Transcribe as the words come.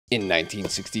In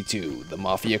 1962, the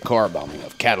mafia car bombing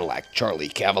of Cadillac Charlie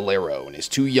Cavallero and his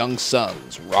two young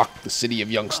sons rocked the city of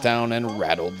Youngstown and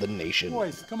rattled the nation.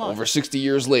 Over 60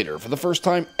 years later, for the first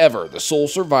time ever, the sole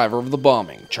survivor of the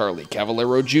bombing, Charlie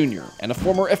Cavallero Jr., and a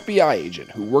former FBI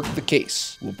agent who worked the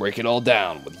case, will break it all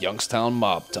down with Youngstown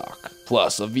Mob Talk,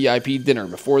 plus a VIP dinner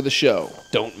before the show.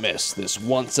 Don't miss this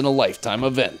once-in-a-lifetime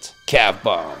event. Cav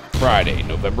Bomb, Friday,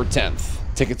 November 10th.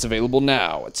 Tickets available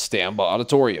now at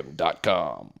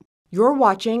StambaAuditorium.com. You're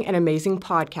watching an amazing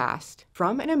podcast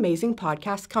from an amazing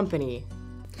podcast company.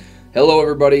 Hello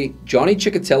everybody, Johnny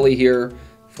Chechitelli here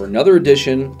for another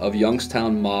edition of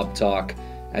Youngstown Mob Talk.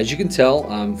 As you can tell,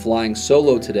 I'm flying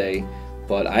solo today,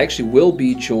 but I actually will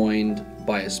be joined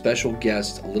by a special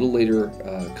guest a little later,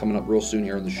 coming up real soon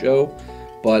here on the show.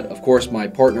 But of course, my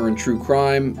partner in true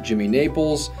crime, James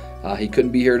Naples, he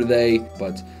couldn't be here today,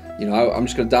 but I'm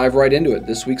just going to dive right into it.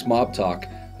 This week's Mob Talk.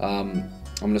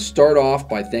 I'm going to start off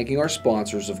by thanking our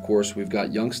sponsors, of course. We've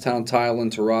got Youngstown Tile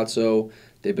and Terrazzo.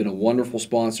 They've been a wonderful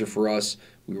sponsor for us.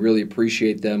 We really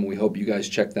appreciate them. We hope you guys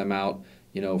check them out,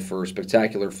 for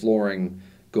spectacular flooring.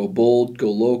 Go bold, go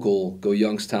local, go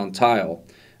Youngstown Tile.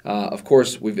 Of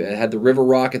course, we've had the River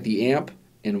Rock at the Amp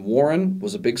in Warren,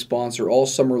 was a big sponsor all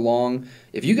summer long.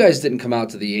 If you guys didn't come out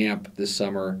to the Amp this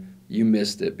summer, you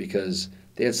missed it because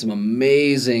they had some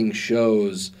amazing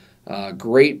shows.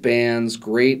 Great bands,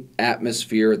 great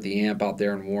atmosphere at the Amp out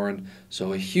there in Warren.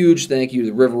 So a huge thank you to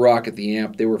the River Rock at the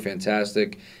Amp. They were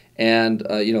fantastic. And,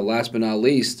 last but not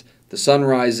least, the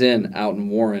Sunrise Inn out in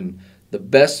Warren. The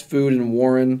best food in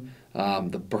Warren.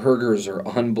 The burgers are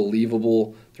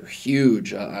unbelievable. They're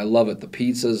huge. I love it. The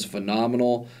pizza is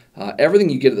phenomenal. Everything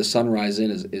you get at the Sunrise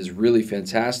Inn is really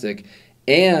fantastic.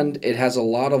 And it has a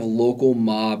lot of local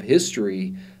mob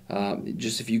history.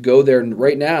 Just if you go there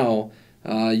right now,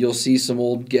 you'll see some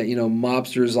old,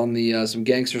 mobsters on the, some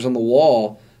gangsters on the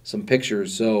wall, some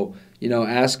pictures. So,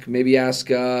 ask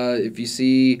if you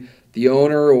see the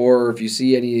owner or if you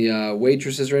see any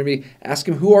waitresses or anybody, ask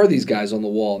them who are these guys on the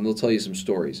wall, and they'll tell you some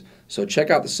stories. So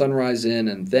check out the Sunrise Inn,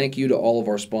 and thank you to all of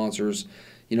our sponsors.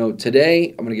 Today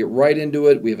I'm going to get right into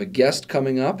it. We have a guest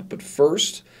coming up, but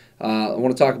first I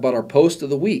want to talk about our post of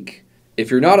the week. If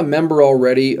you're not a member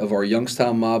already of our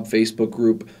Youngstown Mob Facebook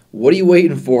group, what are you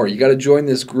waiting for? You got to join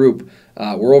this group.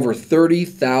 We're over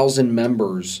 30,000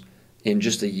 members in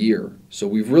just a year. So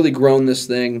we've really grown this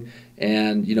thing,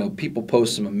 and people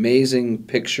post some amazing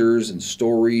pictures and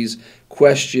stories,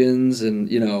 questions,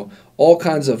 and all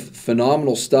kinds of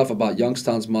phenomenal stuff about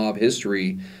Youngstown's mob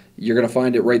history. You're going to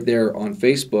find it right there on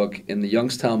Facebook in the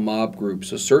Youngstown Mob group.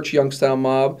 So search Youngstown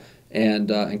Mob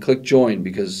and click join,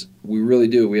 because we really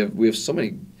do. We have so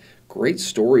many great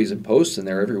stories and posts in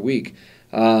there every week.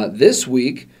 This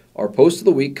week, our post of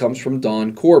the week comes from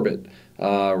Don Corbett,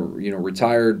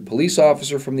 retired police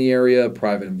officer from the area,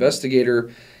 private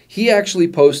investigator. He actually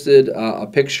posted a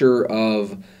picture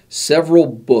of several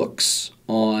books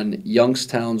on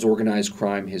Youngstown's organized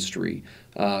crime history.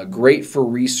 Great for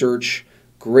research,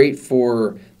 great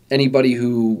for anybody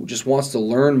who just wants to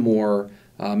learn more.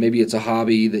 Maybe it's a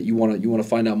hobby that you want to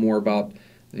find out more about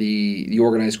the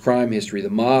organized crime history, the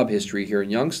mob history here in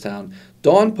Youngstown.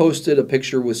 Don posted a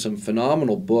picture with some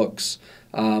phenomenal books.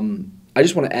 I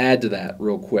just want to add to that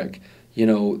real quick.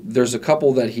 There's a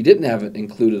couple that he didn't have it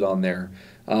included on there.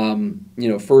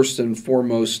 First and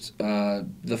foremost,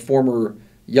 the former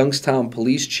Youngstown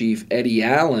police chief, Eddie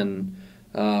Allen,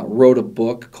 wrote a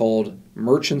book called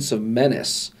Merchants of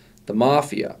Menace, the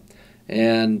Mafia.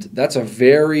 And that's a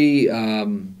very,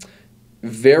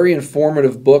 very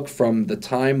informative book from the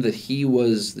time that he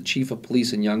was the chief of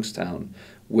police in Youngstown,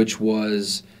 which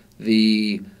was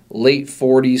the late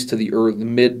 40s to the early to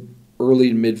mid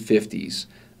 50s.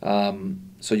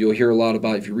 So you'll hear a lot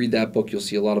about, if you read that book, you'll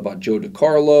see a lot about Joe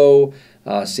DiCarlo,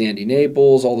 Sandy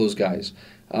Naples, all those guys.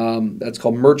 That's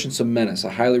called Merchants of Menace. I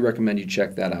highly recommend you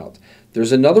check that out.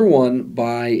 There's another one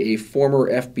by a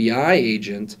former FBI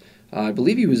agent. I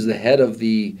believe he was the head of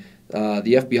the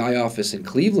FBI office in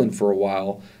Cleveland for a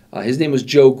while. His name was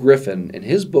Joe Griffin, and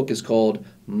his book is called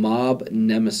Mob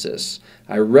Nemesis.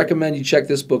 I recommend you check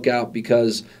this book out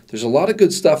because there's a lot of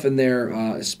good stuff in there,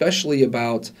 especially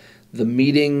about the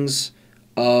meetings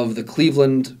of the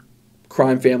Cleveland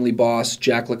crime family boss,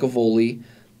 Jack Licavoli,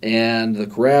 and the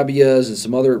Carabias and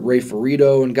some other, Ray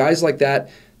Ferrito, and guys like that.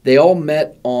 They all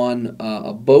met on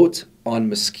a boat on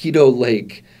Mosquito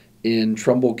Lake in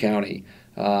Trumbull County.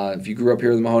 If you grew up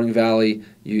here in the Mahoning Valley,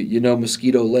 you know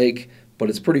Mosquito Lake, but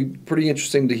it's pretty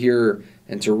interesting to hear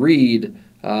and to read,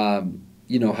 how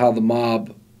the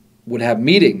mob would have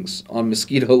meetings on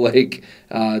Mosquito Lake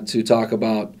to talk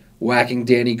about whacking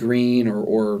Danny Green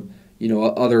or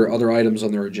other items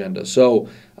on their agenda. So,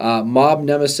 Mob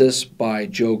Nemesis by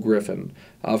Joe Griffin.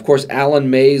 Of course, Alan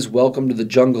May's Welcome to the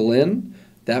Jungle Inn.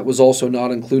 That was also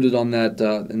not included on that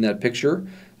in that picture.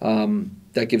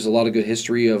 That gives a lot of good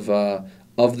history of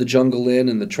the Jungle Inn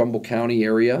in the Trumbull County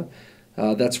area.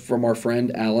 That's from our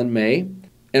friend Alan May.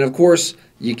 And of course,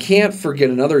 you can't forget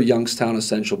another Youngstown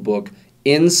Essential book,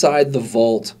 Inside the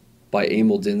Vault by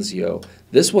Emil Dinzio.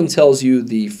 This one tells you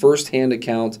the first-hand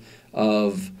account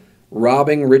of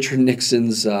robbing Richard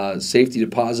Nixon's safety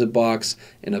deposit box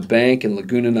in a bank in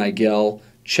Laguna Niguel.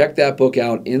 Check that book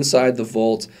out, Inside the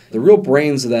Vault. The real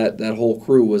brains of that whole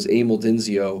crew was Emil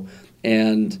Dinzio,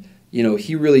 and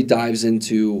he really dives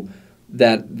into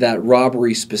that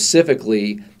robbery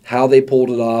specifically, how they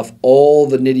pulled it off, all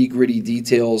the nitty-gritty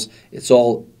details. It's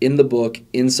all in the book,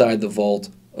 Inside the Vault,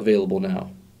 available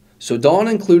now. So Dawn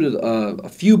included a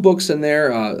few books in there.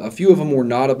 A few of them were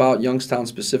not about Youngstown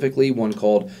specifically. One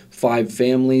called Five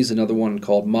Families, another one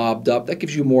called Mobbed Up. That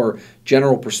gives you more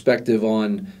general perspective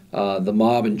on the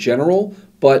mob in general.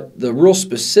 But the real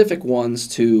specific ones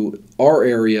to our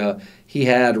area, he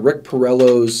had Rick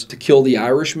Porello's To Kill the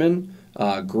Irishman.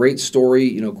 Great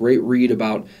story, great read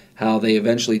about how they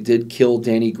eventually did kill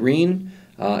Danny Green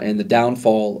and the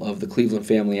downfall of the Cleveland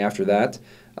family after that.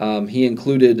 He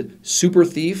included Super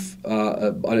Thief,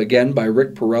 again by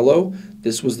Rick Porello.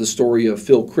 This was the story of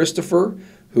Phil Christopher,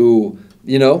 who,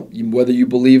 whether you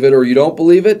believe it or you don't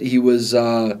believe it, he was,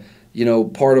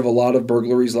 part of a lot of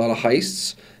burglaries, a lot of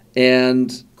heists. And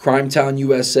Crimetown,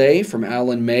 USA from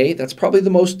Alan May. That's probably the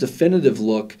most definitive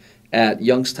look at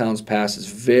Youngstown's past. It's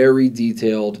very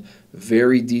detailed,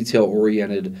 very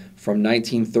detail-oriented from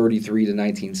 1933 to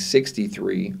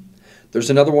 1963. There's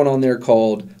another one on there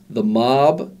called The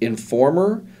Mob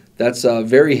Informer. That's a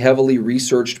very heavily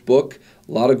researched book.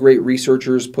 A lot of great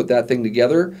researchers put that thing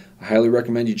together. I highly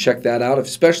recommend you check that out,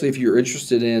 especially if you're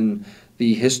interested in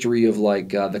the history of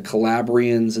the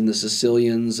Calabrians and the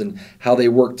Sicilians and how they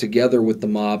worked together with the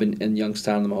mob in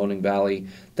Youngstown and the Mahoning Valley.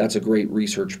 That's a great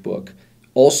research book.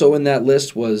 Also in that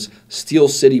list was Steel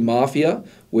City Mafia,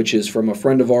 which is from a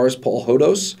friend of ours, Paul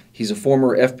Hodos. He's a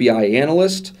former FBI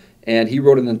analyst, and he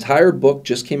wrote an entire book,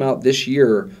 just came out this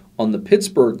year, on the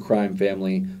Pittsburgh crime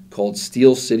family called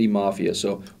Steel City Mafia.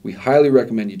 So we highly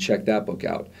recommend you check that book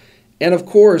out. And of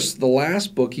course, the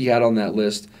last book he had on that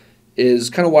list is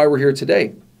kind of why we're here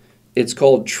today. It's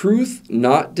called Truth,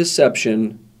 Not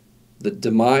Deception, The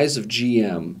Demise of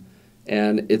GM.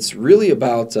 And it's really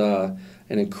about an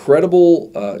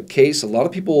incredible case. A lot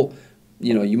of people,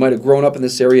 you might have grown up in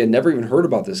this area and never even heard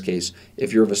about this case.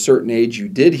 If you're of a certain age, you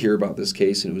did hear about this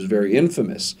case, and it was very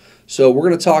infamous. So we're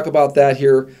going to talk about that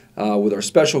here with our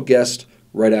special guest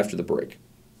right after the break.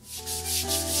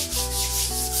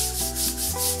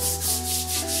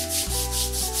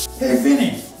 Hey,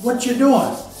 Vinny, what you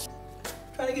doing?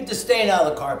 Trying to get the stain out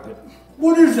of the carpet.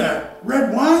 What is that,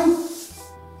 red wine?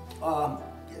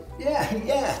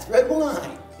 Yeah, it's red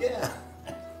wine, yeah.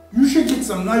 You should get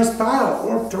some nice tile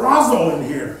or terrazzo in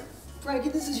here. Frankie,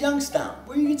 this is Youngstown.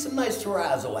 Where you get some nice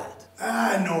terrazzo at?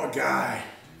 I know a guy.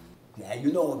 Yeah,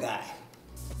 you know a guy.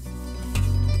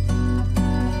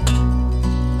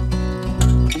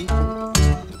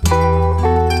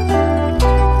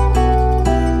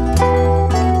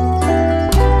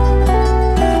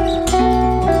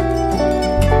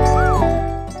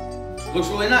 Looks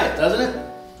really nice, doesn't it?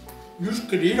 You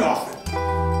could eat off it.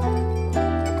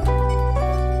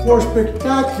 For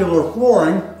spectacular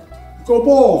flooring, go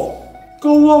bold,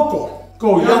 go local,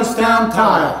 go Youngstown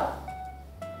Tile.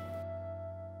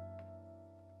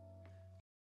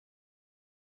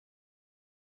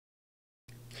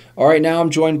 All right, now I'm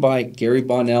joined by Gary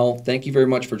Bonnell. Thank you very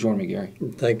much for joining me, Gary.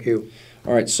 Thank you.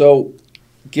 All right, so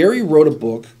Gary wrote a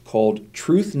book called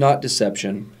Truth, Not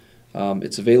Deception.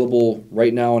 It's available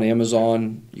right now on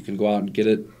Amazon. You can go out and get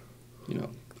it.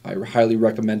 I highly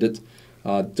recommend it.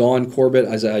 Dawn Corbett,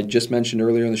 as I just mentioned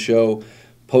earlier in the show,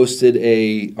 posted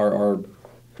our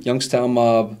Youngstown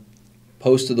Mob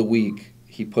post of the week.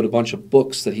 He put a bunch of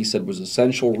books that he said was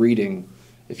essential reading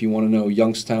if you want to know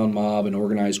Youngstown Mob and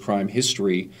organized crime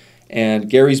history. And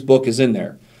Gary's book is in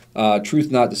there,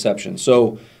 Truth, Not Deception.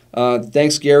 So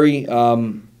thanks, Gary.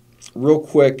 Real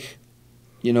quick,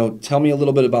 tell me a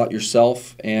little bit about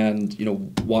yourself and,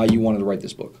 why you wanted to write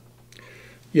this book.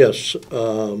 Yes.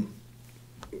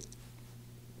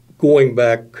 Going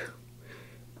back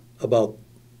about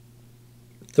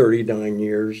 39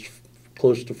 years,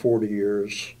 close to 40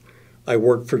 years, I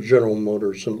worked for General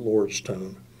Motors in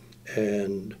Lordstown,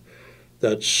 and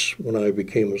that's when I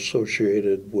became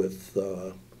associated with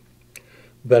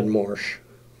Ben Marsh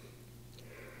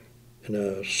in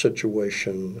a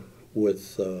situation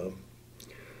with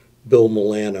Bill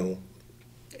Milano.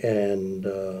 And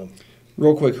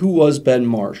Real quick, who was Ben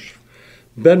Marsh?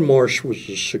 Ben Marsh was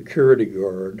a security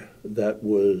guard that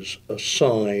was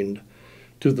assigned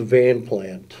to the van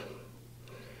plant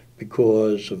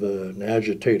because of an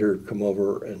agitator come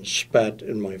over and spat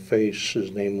in my face. His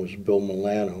name was Bill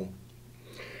Milano.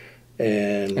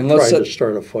 And tried to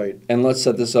start a fight. And let's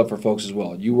set this up for folks as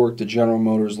well. You worked at General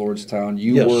Motors, Lordstown.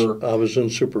 Yes, I was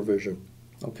in supervision.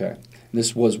 Okay.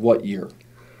 This was what year?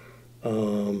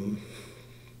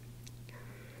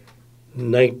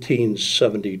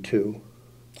 1972.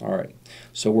 All right.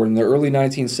 So we're in the early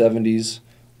 1970s,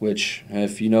 which,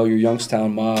 if you know your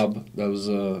Youngstown Mob, that was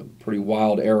a pretty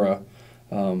wild era.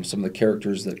 Some of the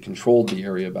characters that controlled the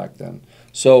area back then.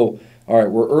 So, all right,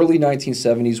 we're early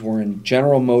 1970s. We're in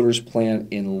General Motors plant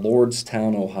in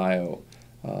Lordstown, Ohio.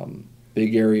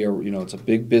 Big area, it's a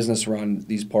big business around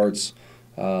these parts.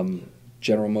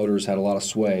 General Motors had a lot of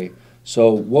sway.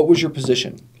 So what was your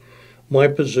position? My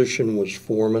position was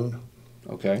foreman.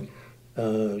 Okay.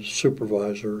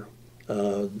 Supervisor.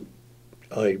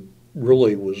 I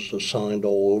really was assigned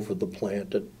all over the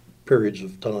plant at periods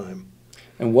of time.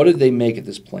 And what did they make at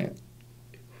this plant?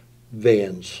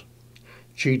 Vans.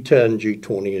 G10,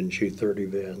 G20, and G30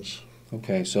 vans.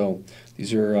 Okay, so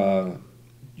these are,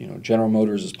 General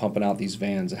Motors is pumping out these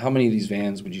vans. How many of these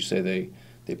vans would you say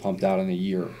they pumped out in a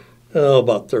year?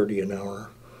 About 30 an hour.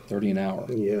 30 an hour?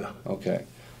 Yeah. Okay.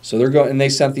 So they're going, and they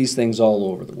sent these things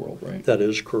all over the world, right? That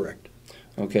is correct.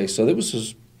 Okay, so that was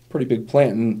a pretty big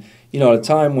plant. And, at a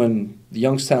time when the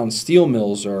Youngstown steel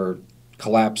mills are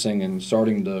collapsing and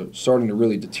starting to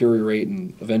really deteriorate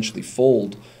and eventually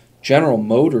fold, General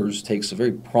Motors takes a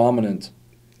very prominent,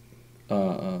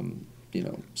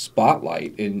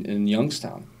 spotlight in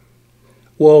Youngstown.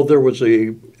 Well, there was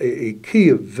a key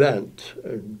event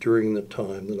during the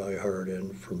time that I hired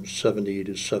in from 70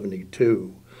 to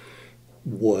 72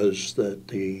 was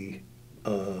that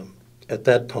at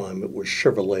that time it was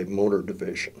Chevrolet Motor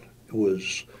Division. It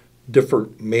was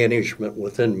different management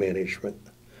within management.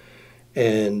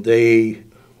 And they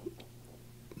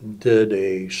did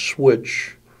a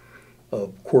switch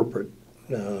of corporate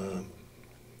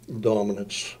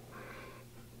dominance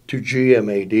to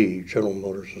GMAD, General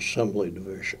Motors Assembly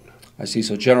Division. I see.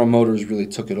 So General Motors really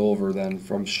took it over then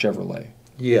from Chevrolet.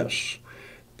 Yes,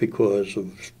 because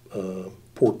of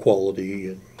poor quality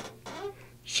and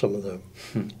some of the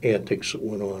antics that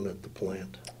went on at the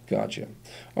plant. Gotcha.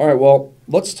 All right, well,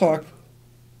 let's talk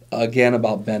again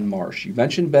about Ben Marsh. You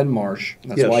mentioned Ben Marsh.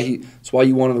 That's why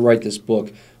you wanted to write this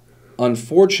book.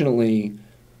 Unfortunately,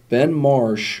 Ben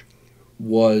Marsh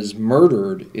was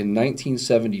murdered in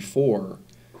 1974.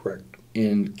 Correct.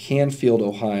 In Canfield,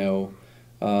 Ohio,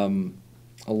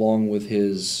 along with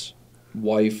his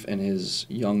wife and his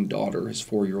young daughter, his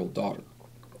 4-year-old daughter.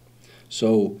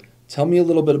 So tell me a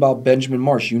little bit about Benjamin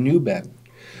Marsh. You knew Ben.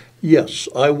 Yes,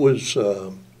 I was.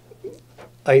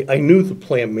 I knew the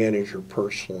plant manager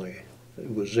personally.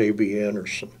 It was A.B.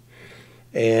 Anderson.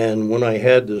 And when I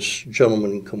had this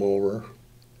gentleman come over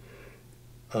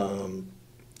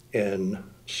and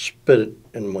spit it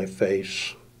in my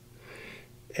face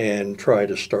and try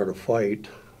to start a fight,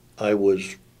 I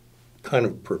was kind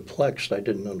of perplexed. I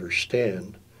didn't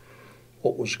understand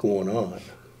what was going on.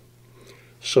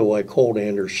 So I called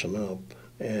Anderson up,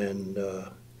 and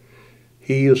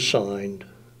he says,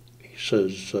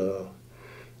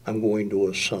 I'm going to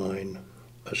assign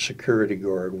a security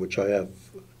guard, which I have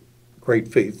great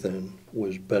faith in,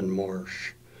 was Ben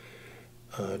Marsh,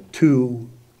 to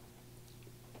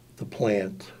the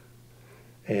plant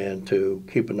and to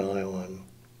keep an eye on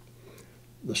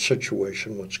the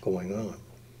situation, what's going on.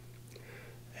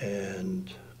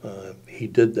 And he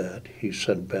did that. He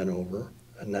sent Ben over,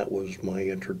 and that was my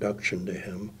introduction to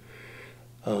him.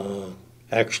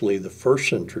 Actually, the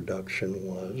first introduction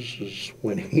is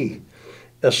when he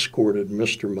escorted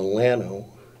Mr. Milano,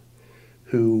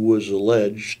 who was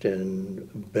alleged,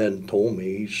 and Ben told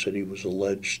me, he said he was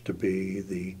alleged to be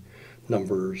the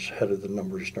head of the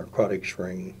numbers narcotics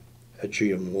ring at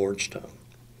GM Lordstown.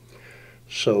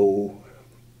 So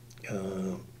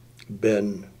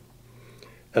Ben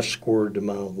escorted him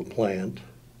out of the plant,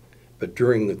 but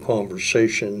during the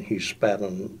conversation he spat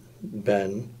on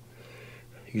Ben,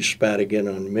 he spat again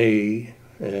on me,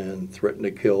 and threatened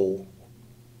to kill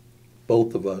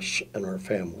both of us and our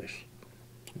families.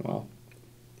 Wow.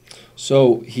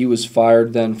 So he was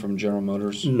fired then from General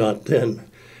Motors? Not then.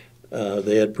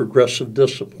 They had progressive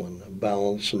discipline, a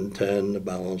balance in 10, a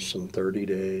balance in 30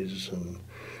 days,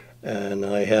 and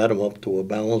I had him up to a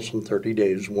balance in 30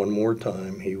 days. One more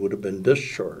time, he would have been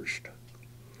discharged.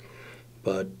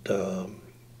 But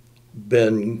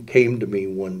Ben came to me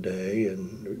one day,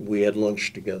 and we had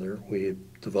lunch together. We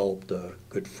had developed a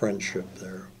good friendship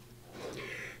there.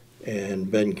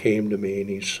 And Ben came to me and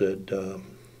he said,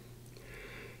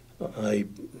 I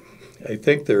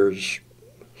think there's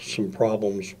some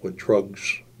problems with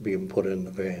drugs being put in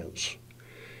the vans.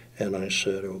 And I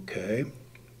said, okay.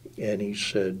 And he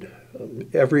said,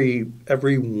 every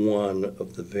one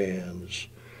of the vans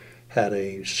had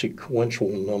a sequential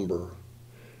number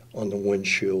on the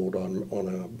windshield on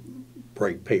a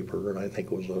bright paper, and I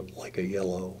think it was like a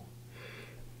yellow,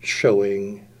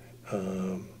 showing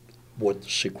what the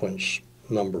sequence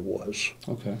number was.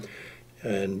 Okay.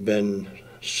 And Ben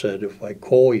said, if I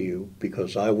call you,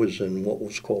 because I was in what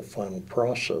was called final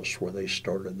process, where they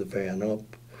started the van up,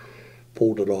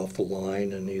 pulled it off the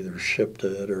line, and either shipped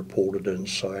it or pulled it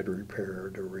inside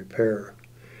repair to repair.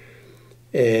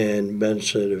 And Ben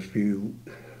said, if you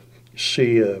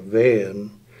see a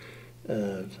van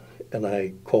and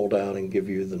I call down and give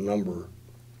you the number,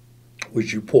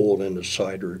 would you pull it into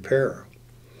side repair?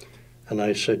 And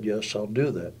I said, yes, I'll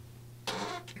do that.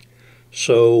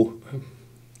 So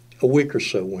a week or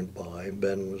so went by,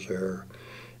 Ben was there,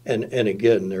 and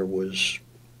again, there was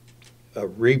a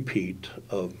repeat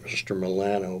of Mr.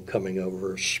 Milano coming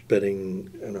over, spitting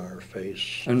in our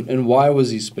face. And why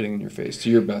was he spitting in your face, to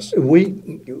your best?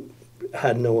 We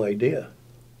had no idea.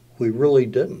 We really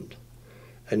didn't.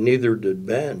 And neither did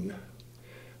Ben.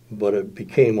 But it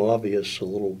became obvious a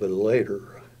little bit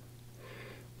later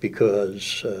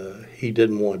because he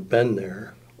didn't want Ben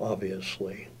there,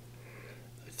 obviously.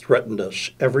 Threatened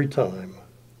us every time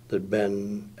that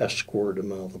Ben escorted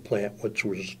him out of the plant, which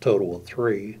was a total of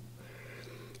 3.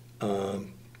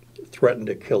 Threatened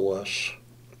to kill us,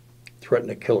 threatened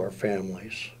to kill our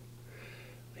families.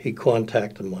 He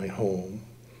contacted my home.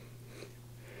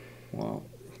 Wow.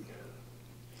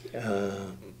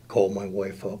 Called my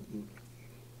wife up,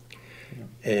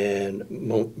 and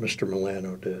Mr.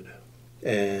 Milano did.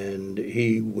 And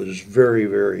he was very,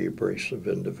 very abrasive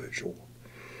individual.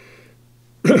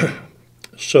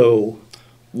 So,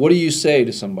 what do you say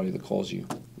to somebody that calls you?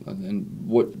 And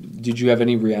what did you have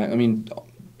any reaction? I mean,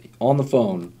 on the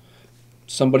phone,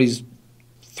 somebody's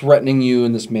threatening you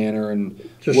in this manner, and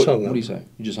just hung up. What do you say?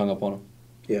 You just hung up on him?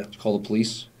 Yeah. Did you call the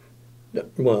police?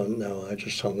 Well, no, I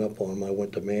just hung up on him. I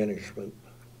went to management.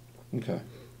 Okay.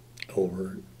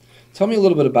 Over. Tell me a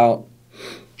little bit about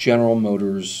General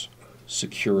Motors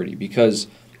security, because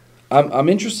I'm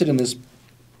interested in this.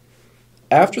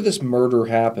 After this murder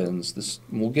happens,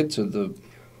 we'll get to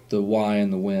the why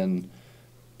and the when,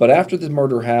 but after the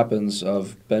murder happens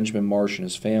of Benjamin Marsh and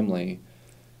his family,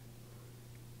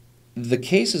 the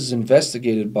case is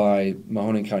investigated by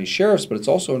Mahoning County Sheriffs, but it's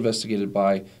also investigated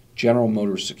by General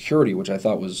Motors Security, which I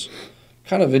thought was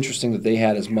kind of interesting that they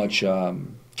had as much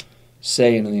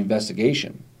say in the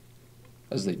investigation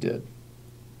as they did.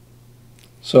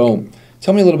 So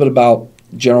tell me a little bit about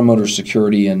General Motors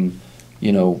Security and,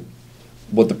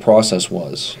 what the process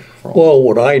was. Well,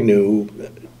 what I knew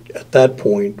at that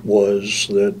point was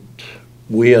that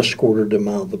we escorted him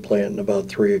out of the plant on about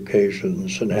 3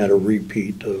 occasions and had a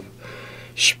repeat of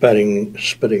spitting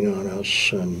on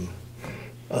us and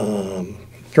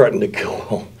threatened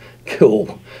to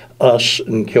kill us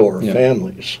and kill our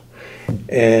families.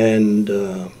 And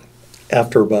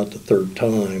after about the 3rd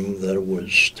time that it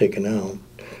was taken out,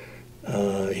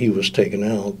 he was taken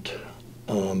out,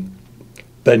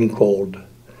 Ben called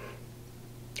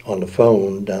on the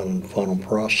phone down in the final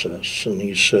process, and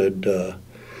he said,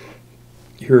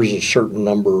 here's a certain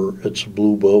number, it's a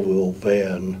blue Beauville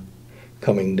van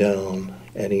coming down,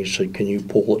 and he said, can you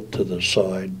pull it to the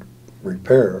side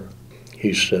repair?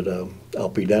 He said, I'll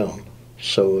be down.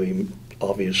 So he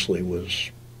obviously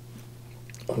was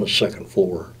on the 2nd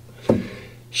floor.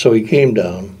 So he came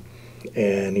down,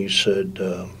 and he said,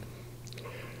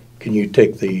 can you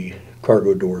take the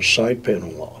cargo door side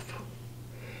panel off?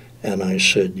 And I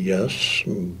said, yes,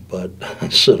 but I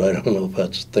said, I don't know if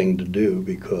that's the thing to do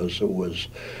because it was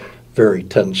very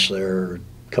tense there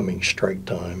coming strike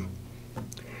time.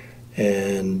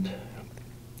 And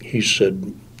he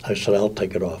said, I said, I'll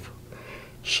take it off.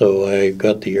 So I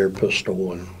got the air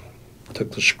pistol and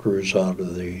took the screws out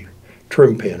of the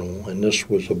trim panel, and this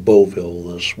was a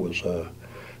Beauville, this was a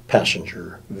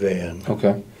passenger van.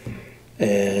 Okay.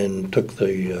 And took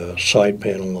the side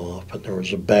panel off, and there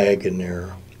was a bag in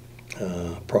there,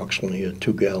 approximately a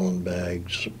 2-gallon bag,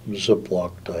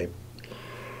 Ziploc type.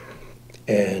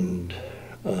 And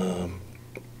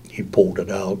he pulled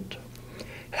it out,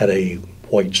 had a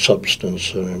white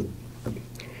substance in it,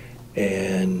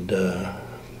 and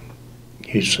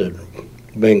he said,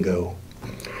 bingo.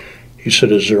 He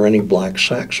said, is there any black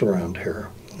sacks around here?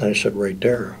 And I said, right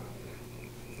there,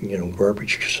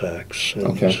 garbage sacks. And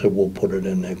Okay. he said, we'll put it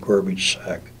in that garbage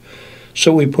sack.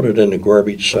 So we put it in a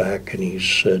garbage sack, and he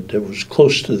said, it was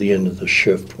close to the end of the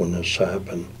shift when this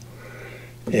happened.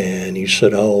 And he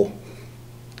said, I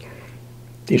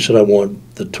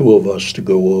want the two of us to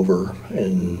go over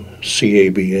and see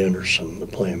A.B. Anderson, the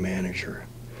plant manager.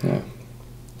 Yeah.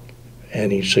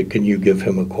 And he said, can you give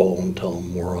him a call and tell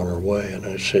him we're on our way? And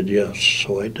I said, yes.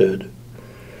 So I did.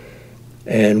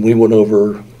 And we went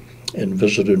over and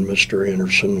visited Mr.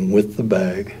 Anderson with the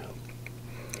bag.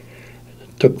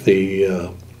 Took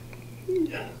the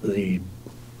approximately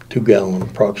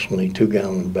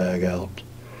 2-gallon bag out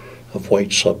of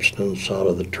white substance out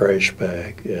of the trash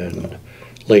bag and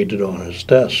laid it on his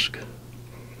desk.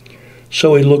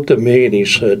 So he looked at me and he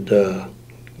said,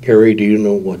 Gary, do you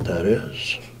know what that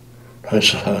is? I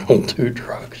said, I don't do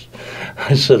drugs.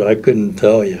 I said, I couldn't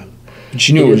tell you. But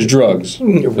you knew it was drugs, but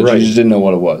Right. you just didn't know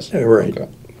what it was. Right. Okay.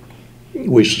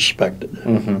 We suspected it.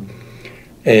 Mm-hmm.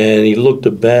 And he looked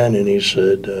at Ben and he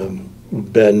said,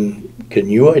 Ben, can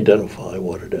you identify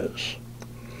what it is?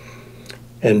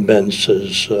 And Ben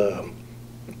says,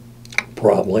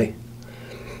 probably.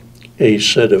 He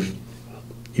said, if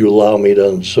you allow me to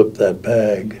unzip that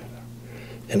bag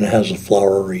and it has a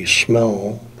flowery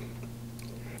smell,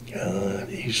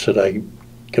 he said, I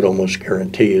could almost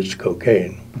guarantee it's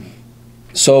cocaine.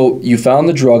 So you found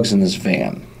the drugs in this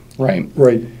van, right?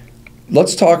 Right.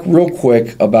 Let's talk real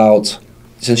quick about,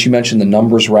 since you mentioned the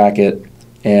numbers racket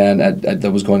and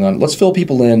that was going on, let's fill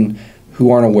people in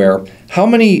who aren't aware. How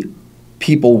many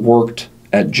people worked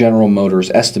at General Motors,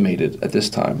 estimated at this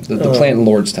time, the plant in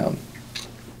Lordstown?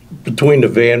 Between the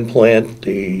van plant,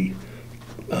 the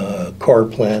car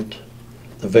plant,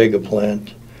 the Vega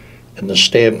plant, and the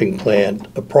stamping plant,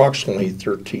 approximately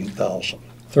 13,000.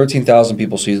 13,000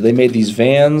 people. So they made these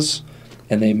vans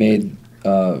and they made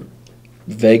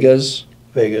Vegas,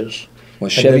 Vegas.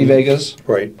 Chevy Vegas.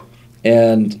 Right.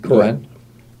 And go ahead.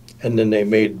 And then they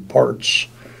made parts,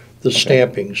 the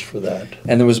stampings for that.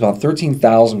 And there was about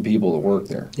 13,000 people that worked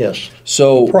there. Yes.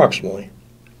 So Approximately.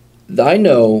 I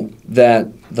know that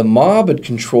the mob had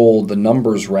controlled the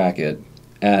numbers racket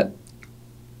at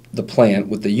the plant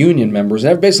with the union members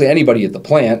and basically anybody at the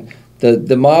plant.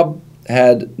 The mob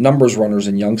had numbers runners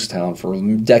in Youngstown for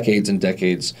decades and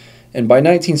decades. And by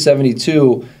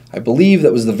 1972, I believe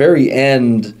that was the very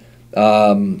end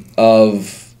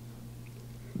of,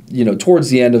 towards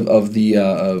the end of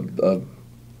the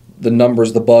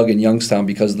numbers, the bug in Youngstown,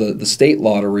 because the state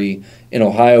lottery in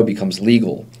Ohio becomes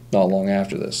legal not long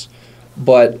after this.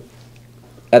 But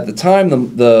at the time,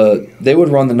 they would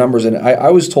run the numbers, and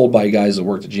I was told by guys that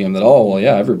worked at GM that, oh, well,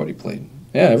 yeah, everybody played.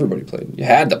 Yeah, everybody played. You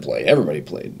had to play. Everybody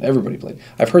played. Everybody played.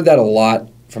 I've heard that a lot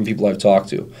from people I've talked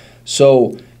to. So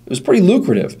it was pretty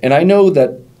lucrative. And I know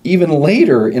that even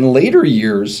later, in later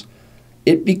years,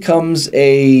 it becomes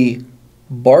a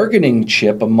bargaining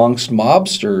chip amongst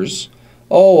mobsters.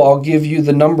 Oh, I'll give you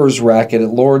the numbers racket at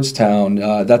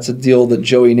Lordstown. That's a deal that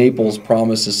Joey Naples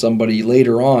promises somebody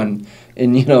later on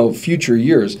in future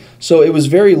years. So it was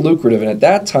very lucrative. And at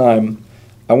that time,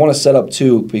 I want to set up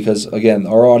too, because again,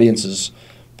 our audience is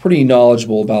pretty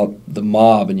knowledgeable about the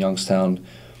mob in Youngstown.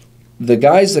 The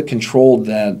guys that controlled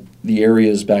the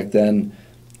areas back then,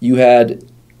 you had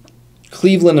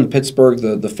Cleveland and Pittsburgh,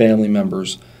 the family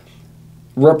members,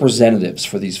 representatives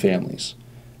for these families.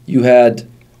 You had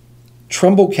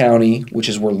Trumbull County, which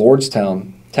is where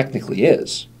Lordstown technically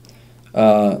is,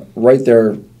 right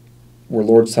there where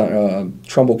Lordstown,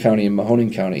 Trumbull County and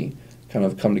Mahoning County kind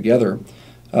of come together.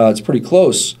 It's pretty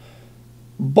close,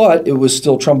 but it was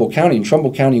still Trumbull County, and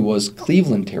Trumbull County was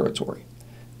Cleveland territory.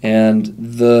 And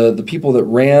the people that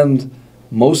ran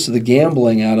most of the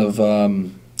gambling out of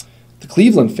the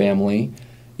Cleveland family,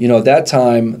 at that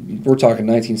time, we're talking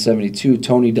 1972,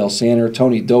 Tony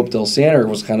Dope Del Santer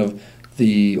was kind of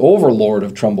the overlord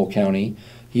of Trumbull County.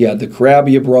 He had the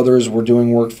Carabia brothers were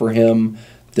doing work for him.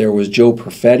 There was Joe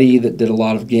Perfetti that did a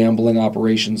lot of gambling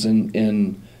operations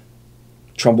in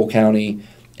Trumbull County.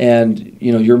 And,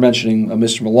 you're mentioning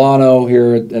Mr. Milano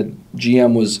here at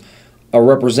GM was a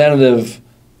representative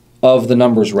of the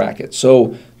numbers racket.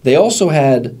 So they also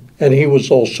had... And he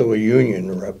was also a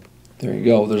union rep. There you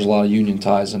go. There's a lot of union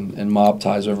ties and mob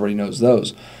ties. Everybody knows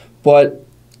those. But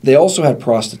they also had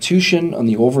prostitution on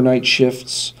the overnight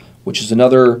shifts, which is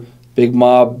another big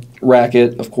mob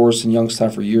racket, of course, in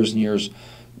Youngstown for years and years.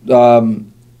 That's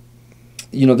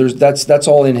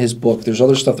all in his book. There's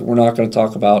other stuff that we're not going to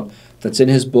talk about that's in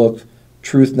his book,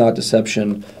 Truth Not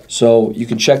Deception. So you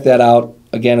can check that out.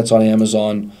 Again, it's on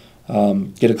Amazon.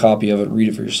 Get a copy of it, read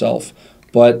it for yourself.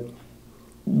 But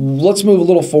let's move a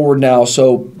little forward now.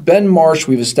 So Ben Marsh,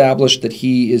 we've established that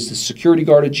he is the security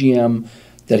guard at GM,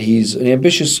 that he's an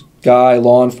ambitious guy,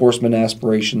 law enforcement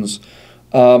aspirations.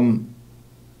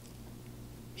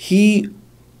 He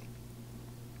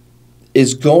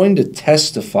is going to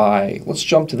testify, let's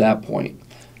jump to that point,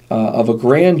 of a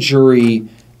grand jury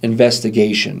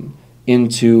investigation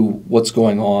into what's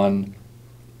going on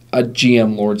at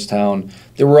GM Lordstown.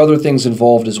 There were other things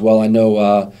involved as well. I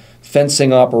know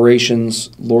fencing operations,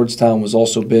 Lordstown was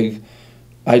also big.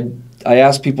 I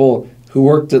asked people who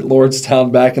worked at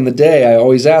Lordstown back in the day, I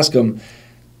always ask them,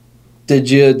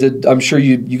 I'm sure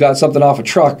you got something off a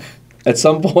truck at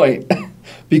some point.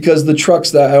 Because the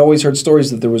trucks that I always heard stories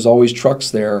that there was always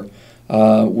trucks there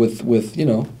with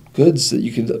goods that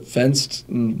you could fenced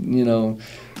and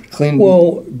clean.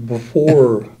 Well,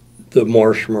 before the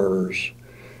Marsh murders,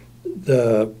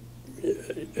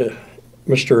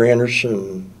 Mr.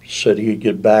 Anderson said he'd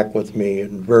get back with me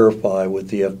and verify with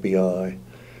the FBI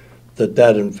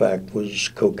that in fact was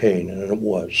cocaine, and it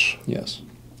was. Yes.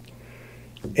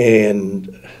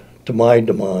 And to my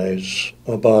demise,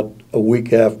 about a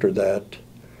week after that,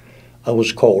 I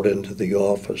was called into the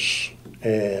office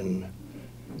and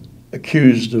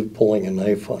accused of pulling a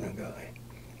knife on a guy.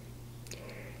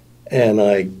 And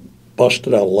I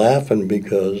busted out laughing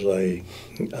because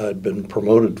I'd been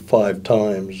promoted 5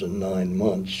 times in 9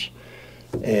 months,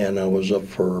 and I was up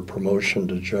for a promotion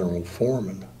to general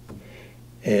foreman.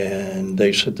 And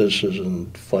they said, this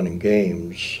isn't fun and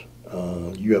games.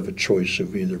 You have a choice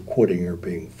of either quitting or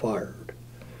being fired.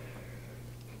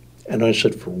 And I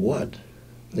said, for what?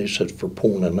 They said, for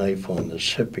pulling a knife on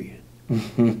this hippie.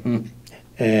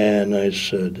 And I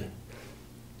said,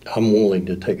 I'm willing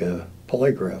to take a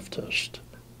polygraph test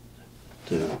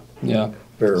to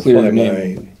verify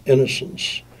my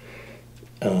innocence.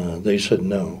 They said,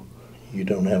 no, you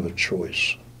don't have a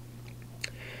choice.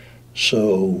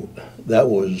 So that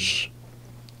was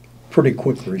pretty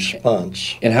quick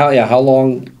response. And how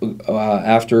long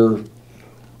after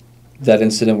that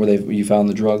incident where you found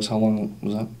the drugs, how long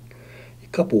was that?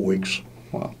 Couple weeks.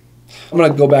 Wow. I'm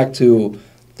going to go back to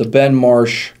the Ben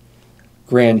Marsh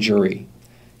grand jury.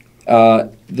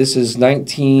 This is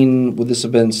would this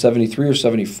have been 73 or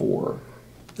 74?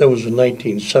 That was in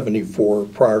 1974,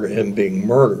 prior to him being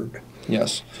murdered.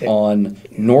 Yes, on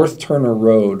North Turner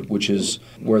Road, which is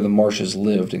where the Marshes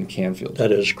lived in Canfield.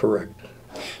 That is correct.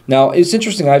 Now, it's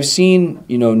interesting. I've seen,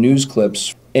 news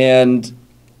clips, and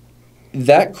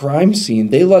that crime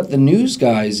scene, they let the news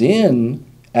guys in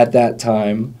at that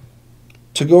time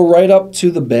to go right up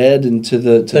to the bed and to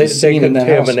the scene in the house.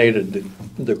 They contaminated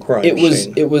the crime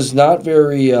scene. It was not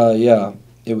very,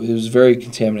 it was a very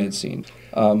contaminated scene.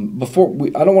 I don't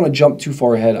want to jump too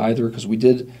far ahead either, because we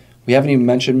haven't even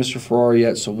mentioned Mr. Ferrari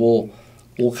yet, so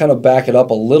we'll kind of back it up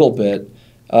a little bit.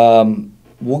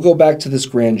 We'll go back to this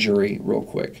grand jury real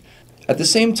quick. At the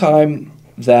same time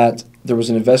that there was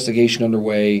an investigation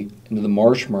underway into the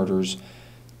Marsh murders,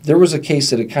 there was a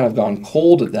case that had kind of gone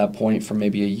cold at that point for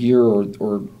maybe a year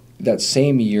or that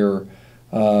same year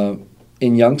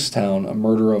in Youngstown, a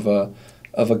murder of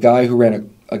a guy who ran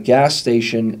a gas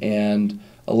station and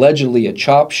allegedly a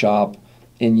chop shop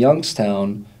in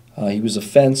Youngstown. He was a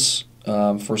fence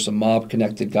for some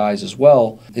mob-connected guys as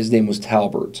well. His name was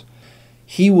Talbert.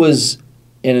 He was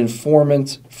an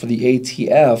informant for the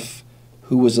ATF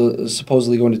who was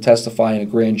supposedly going to testify in a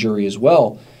grand jury as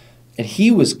well, and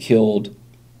he was killed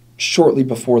shortly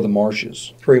before the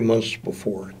Marshes. 3 months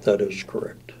before, that is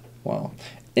correct. Wow.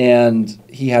 And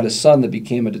he had a son that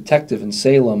became a detective in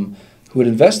Salem who had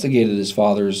investigated his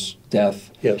father's death.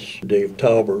 Yes, Dave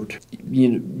Talbert.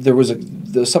 There was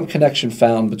some connection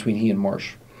found between he and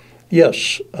Marsh.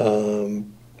 Yes. I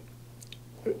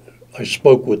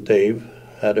spoke with Dave,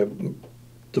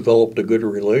 developed a good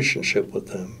relationship with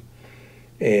him,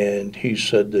 and he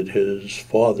said that his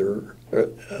father,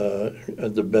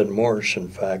 the Ben Marsh, in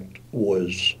fact,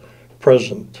 was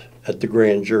present at the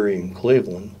grand jury in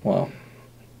Cleveland. Wow.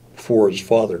 Before his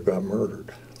father got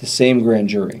murdered. The same grand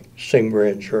jury. Same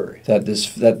grand jury. That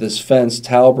this fence,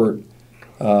 Talbert,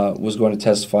 was going to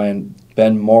testify, and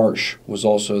Ben Marsh was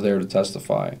also there to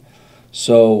testify.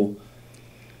 So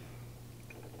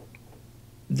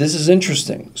this is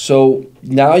interesting. So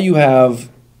now you have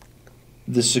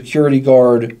the security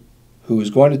guard who is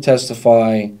going to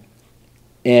testify,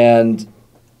 and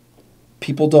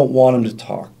people don't want him to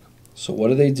talk. So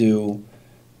what do?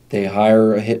 They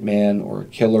hire a hitman or a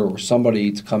killer or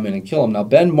somebody to come in and kill him. Now,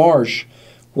 Ben Marsh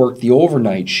worked the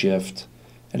overnight shift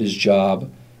at his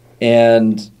job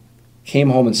and came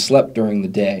home and slept during the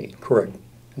day. Correct.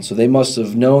 And so they must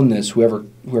have known this, whoever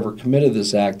committed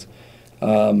this act,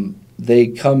 they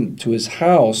come to his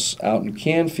house out in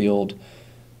Canfield,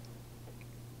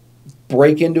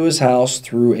 break into his house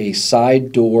through a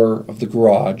side door of the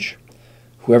garage.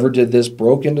 Whoever did this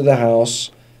broke into the house,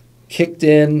 kicked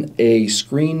in a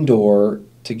screen door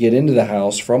to get into the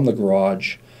house from the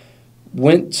garage,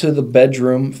 went to the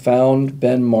bedroom, found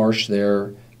Ben Marsh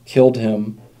there, killed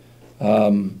him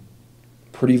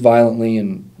pretty violently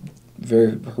and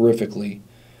very horrifically.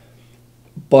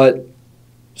 But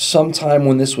sometime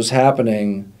when this was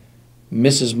happening,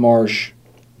 Mrs. Marsh,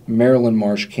 Marilyn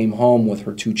Marsh, came home with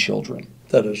her 2 children.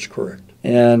 That is correct.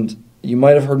 And you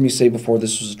might have heard me say before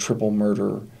this was a triple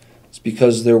murder. It's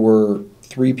because there were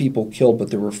 3 people killed, but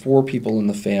there were 4 people in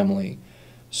the family.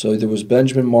 So there was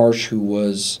Benjamin Marsh, who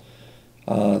was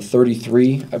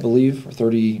 33, I believe, or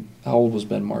 30. How old was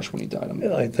Ben Marsh when he died?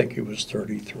 I think he was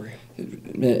 33.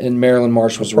 And Marilyn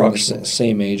Marsh was around the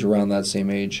same age, around that same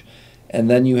age. And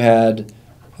then you had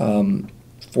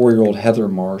 4-year-old Heather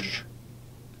Marsh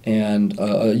and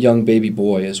a young baby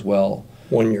boy as well.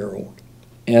 1-year-old.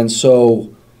 And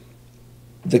so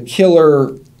the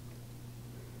killer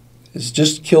has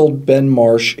just killed Ben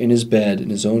Marsh in his bed, in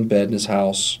his own bed in his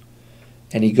house,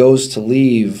 and he goes to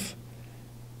leave,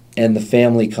 and the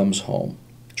family comes home,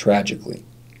 tragically.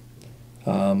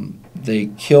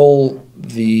 They kill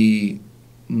the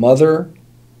mother,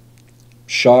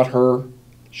 shot her,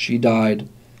 she died.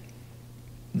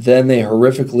 Then they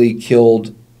horrifically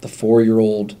killed the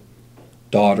 4-year-old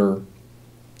daughter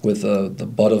with the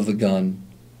butt of the gun.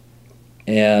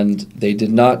 And they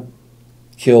did not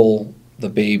kill the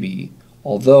baby,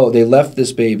 although they left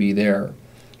this baby there.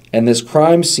 And this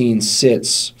crime scene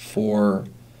sits for,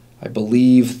 I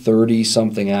believe,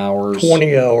 30-something hours.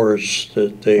 20 hours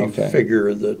that they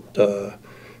figure that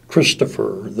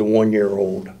Christopher, the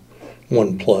 1-year-old,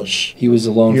 1+. He was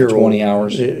alone for 20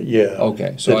 hours? Yeah.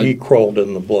 Okay. So he crawled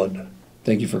in the blood.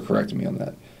 Thank you for correcting me on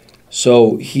that.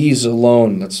 So he's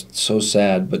alone. That's so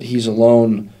sad. But he's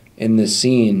alone in this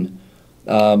scene,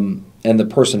 and the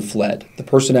person fled. The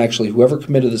person actually, whoever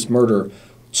committed this murder,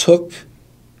 took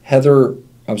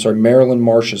Marilyn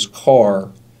Marsh's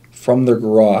car from their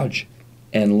garage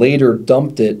and later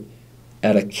dumped it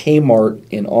at a Kmart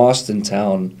in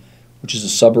Austintown, which is a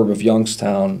suburb of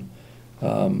Youngstown,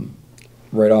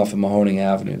 right off of Mahoning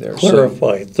Avenue there.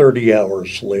 Clarify, 30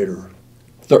 hours later.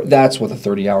 That's what the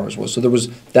 30 hours was. So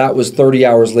that was 30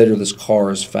 hours later this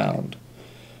car is found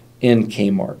in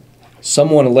Kmart.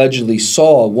 Someone allegedly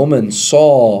a woman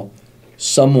saw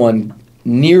someone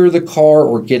near the car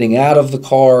or getting out of the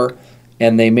car,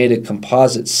 and they made a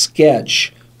composite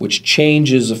sketch, which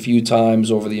changes a few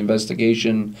times over the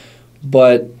investigation.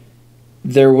 But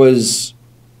there was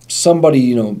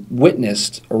somebody,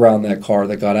 witnessed around that car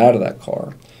that got out of that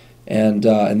car. And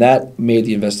that made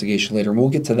the investigation later, and we'll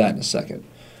get to that in a second.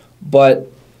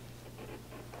 But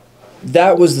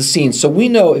that was the scene. So we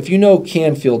know, if you know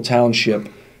Canfield Township,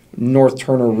 North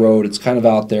Turner Road, it's kind of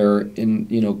out there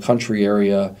in, country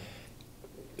area.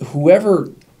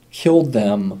 Whoever killed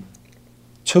them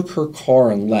took her car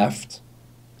and left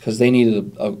because they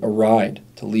needed a ride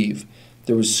to leave.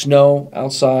 There was snow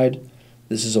outside.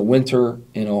 This is a winter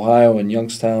in Ohio, in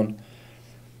Youngstown.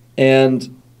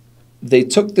 And they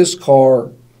took this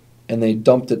car and they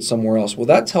dumped it somewhere else. Well,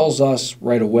 that tells us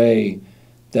right away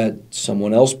that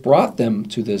someone else brought them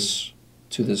to this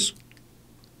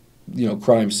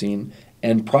crime scene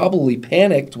and probably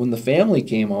panicked when the family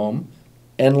came home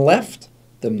and left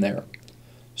them there.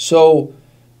 So,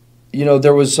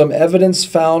 there was some evidence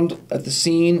found at the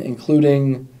scene,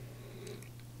 including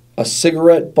a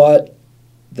cigarette butt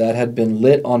that had been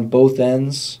lit on both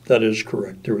ends. That is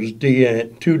correct. There was 2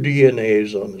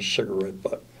 DNAs on the cigarette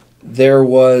butt. There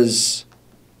was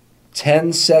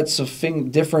 10 sets of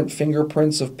different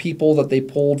fingerprints of people that they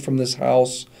pulled from this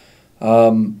house.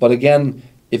 But again,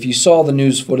 if you saw the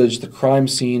news footage, the crime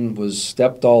scene was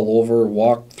stepped all over,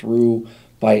 walked through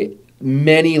by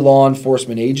many law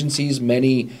enforcement agencies,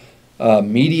 many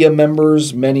media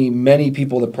members, many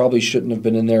people that probably shouldn't have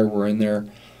been in there were in there.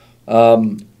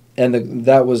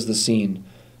 That was the scene.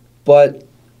 But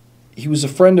he was a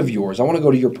friend of yours. I want to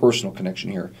go to your personal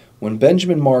connection here. When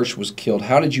Benjamin Marsh was killed,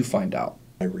 how did you find out?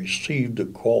 I received a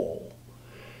call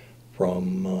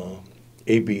from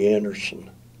A.B.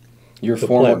 Anderson, your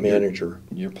plant manager.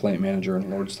 Your plant manager in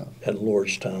Lordstown. At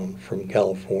Lordstown from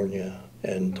California,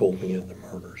 and told me of the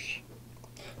murders.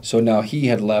 So now he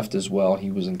had left as well.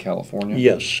 He was in California?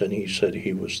 Yes, and he said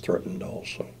he was threatened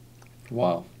also.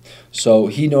 Wow. So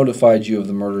he notified you of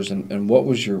the murders, and what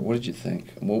did you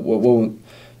think? What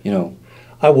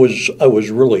I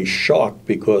was really shocked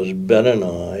because Ben and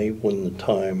I, from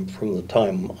the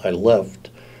time I left,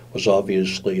 was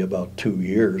obviously about 2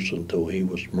 years until he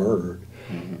was murdered.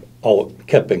 All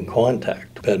kept in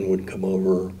contact. Ben would come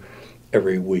over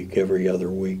every week, every other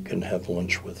week, and have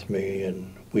lunch with me,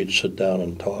 and we'd sit down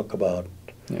and talk about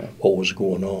what was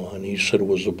going on. He said it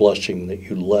was a blessing that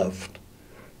you left.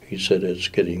 He said it's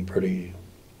getting pretty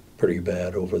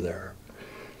bad over there.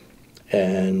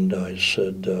 And I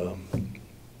said,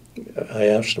 I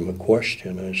asked him a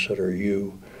question. I said, are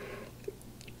you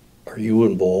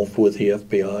involved with the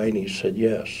FBI? And he said,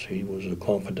 yes. He was a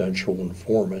confidential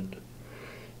informant.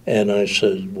 And I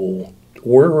said, well,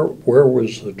 where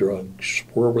was the drugs?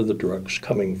 Where were the drugs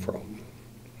coming from?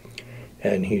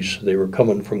 And he said they were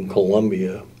coming from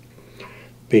Colombia,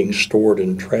 being stored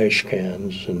in trash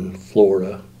cans in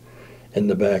Florida in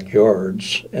the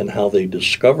backyards. And how they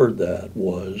discovered that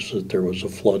was that there was a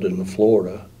flood in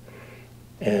Florida,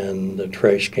 and the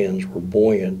trash cans were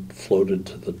buoyant, floated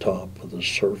to the top of the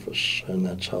surface, and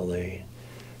that's how they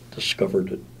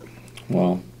discovered it.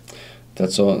 Wow,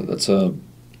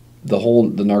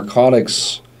 the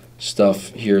narcotics stuff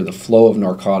here, the flow of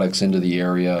narcotics into the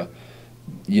area.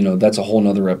 That's a whole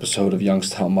nother episode of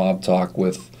Youngstown Mob Talk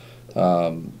with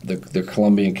the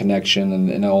Colombian connection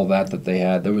and all that they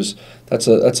had. That's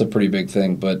a pretty big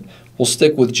thing. But we'll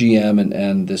stick with GM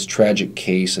and this tragic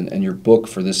case and your book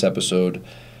for this episode.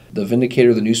 The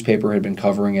Vindicator, the newspaper, had been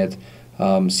covering it.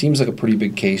 Seems like a pretty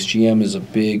big case. GM is a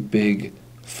big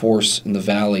force in the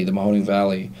valley, the Mahoning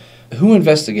Valley. Who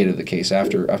investigated the case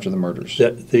after the murders?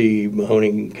 The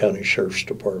Mahoning County Sheriff's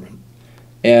Department.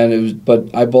 And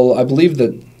I believe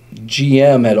that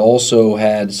GM had also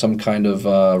had some kind of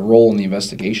role in the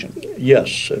investigation.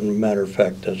 Yes, and matter of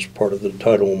fact, that's part of the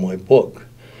title of my book.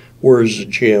 Where is the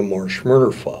GM Marsh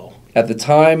murder file? At the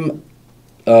time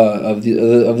of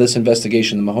this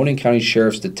investigation, the Mahoning County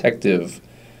Sheriff's detective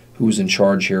who was in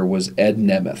charge here was Ed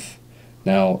Nemeth.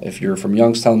 Now, if you're from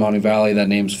Youngstown, Mahoning Valley, that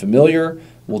name's familiar.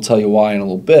 We'll tell you why in a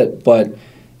little bit. But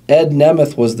Ed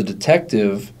Nemeth was the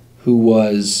detective who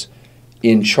was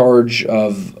in charge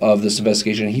of this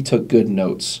investigation. He took good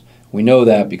notes. We know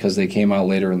that because they came out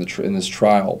later in this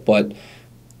trial. But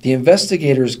the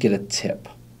investigators get a tip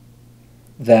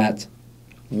that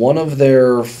one of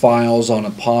their files on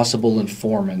a possible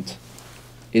informant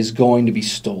is going to be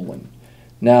stolen.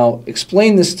 Now,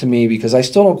 explain this to me because I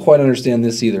still don't quite understand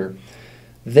this either.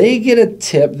 They get a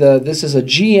tip, this is a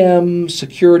GM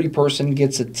security person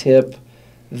gets a tip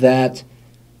that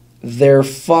their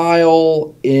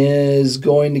file is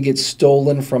going to get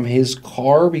stolen from his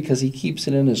car because he keeps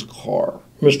it in his car.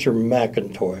 Mr.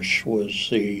 McIntosh was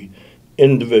the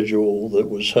individual that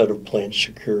was head of plant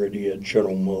security at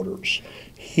General Motors.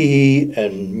 He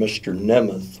and Mr.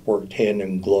 Nemeth worked hand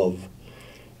in glove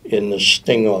in the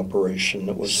sting operation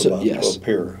that was about to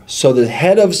appear. So the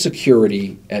head of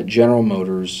security at General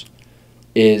Motors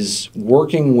is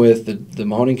working with the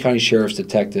Mahoning County Sheriff's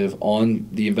detective on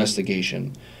the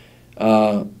investigation.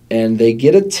 And they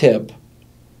get a tip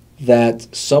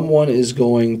that someone is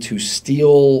going to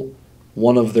steal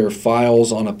one of their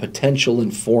files on a potential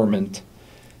informant.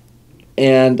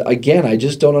 And again, I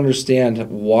just don't understand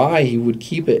why he would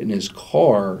keep it in his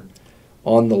car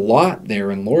on the lot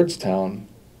there in Lordstown.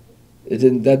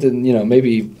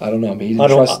 Maybe, I don't know. Maybe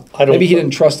he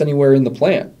didn't trust anywhere in the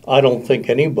plant. I don't think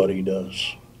anybody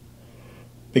does.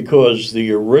 Because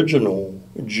the original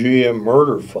GM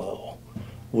murder file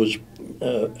was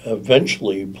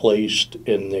eventually placed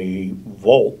in the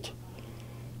vault,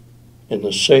 in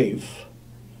the safe,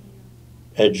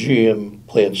 at GM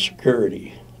Plant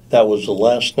Security. That was the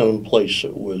last known place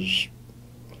it was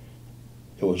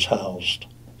housed.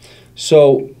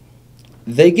 So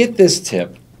they get this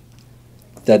tip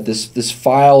that this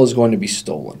file is going to be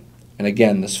stolen. And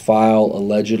again, this file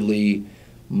allegedly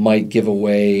might give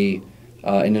away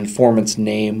an informant's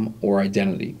name or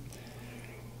identity.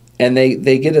 And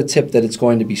they get a tip that it's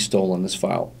going to be stolen, this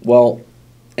file. Well,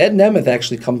 Ed Nemeth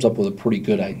actually comes up with a pretty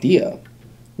good idea,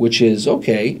 which is,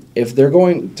 okay, if they're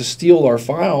going to steal our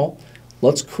file,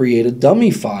 let's create a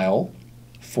dummy file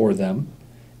for them,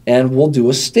 and we'll do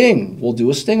a sting. We'll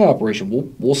do a sting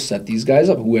operation. We'll set these guys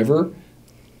up. Whoever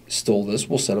stole this,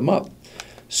 we'll set them up.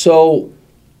 So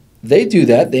they do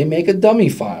that. They make a dummy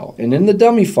file. And in the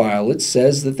dummy file, it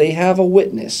says that they have a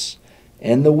witness.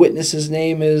 And the witness's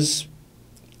name is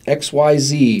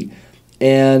XYZ.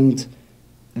 And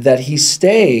that he's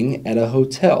staying at a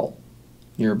hotel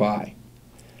nearby.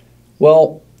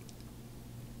 Well,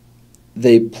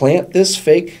 they plant this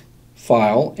fake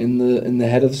file in the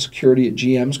head of the security at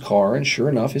GM's car, and sure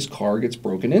enough, his car gets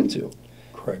broken into.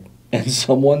 Correct. And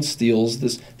someone steals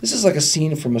this. This is like a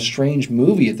scene from a strange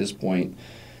movie at this point.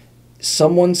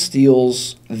 Someone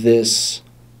steals this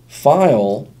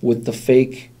file with the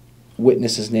fake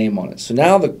witness's name on it. So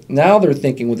now they're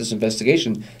thinking with this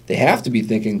investigation, they have to be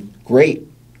thinking, great,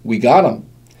 we got him.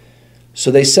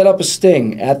 So they set up a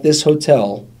sting at this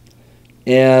hotel,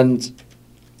 and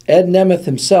Ed Nemeth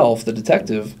himself, the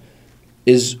detective,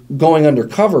 is going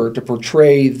undercover to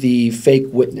portray the fake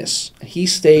witness. He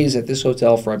stays at this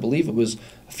hotel for, I believe it was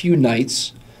a few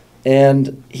nights,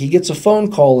 and he gets a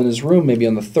phone call in his room maybe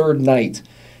on the third night,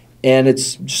 and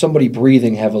it's somebody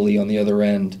breathing heavily on the other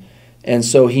end. And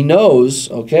so he knows,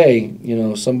 okay, you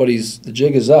know, the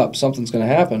jig is up, something's going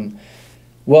to happen.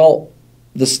 Well,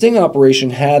 the sting operation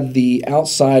had the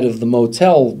outside of the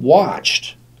motel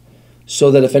watched so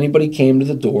that if anybody came to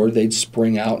the door, they'd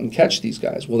spring out and catch these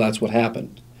guys. Well, that's what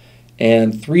happened.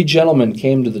 And 3 gentlemen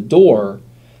came to the door,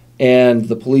 and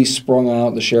the police sprung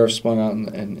out, the sheriff sprung out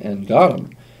and got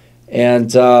them.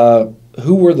 And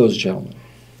who were those gentlemen?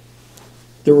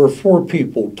 There were 4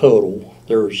 people total.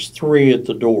 There was 3 at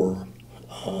the door.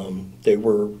 They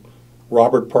were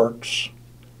Robert Parks,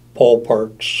 Paul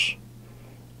Parks,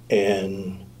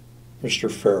 and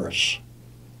Mr. Ferris.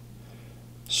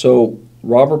 So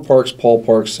Robert Parks, Paul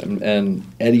Parks, and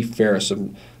Eddie Ferris.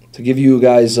 And to give you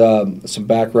guys some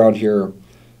background here,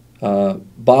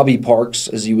 Bobby Parks,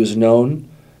 as he was known,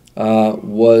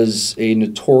 was a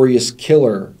notorious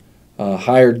killer,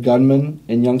 hired gunman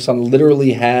in Youngstown.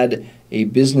 Literally had a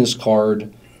business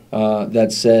card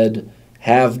that said,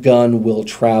 "Have gun, will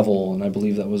travel," and I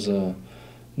believe that was a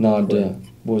nod to,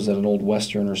 what was that, an old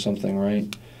Western or something,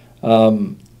 right?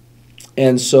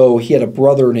 And so he had a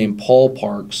brother named Paul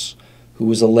Parks who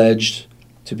was alleged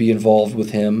to be involved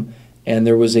with him, and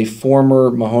there was a former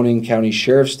Mahoning County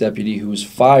Sheriff's deputy who was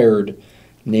fired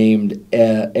named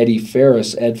Ed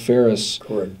Ferris,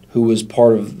 Correct. who was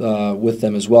part of with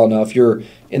them as well. Now, if you're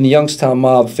in the Youngstown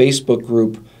Mob Facebook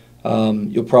group,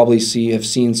 you'll probably have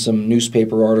seen some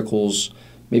newspaper articles.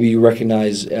 Maybe you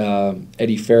recognize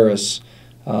Eddie Ferris.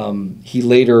 He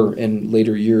in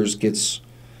later years gets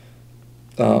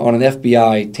on an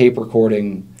FBI tape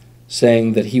recording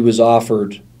saying that he was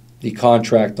offered the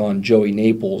contract on Joey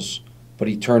Naples, but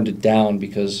he turned it down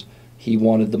because he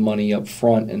wanted the money up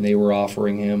front and they were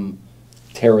offering him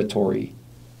territory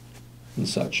and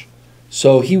such.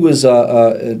 So he was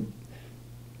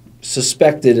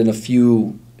suspected in a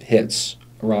few hits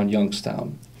around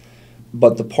Youngstown.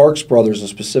 But the Parks brothers, and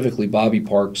specifically Bobby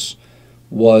Parks,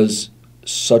 was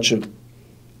such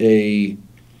a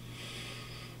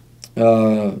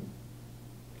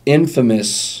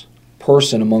infamous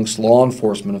person amongst law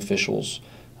enforcement officials.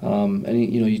 And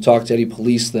you talk to any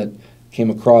police that came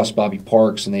across Bobby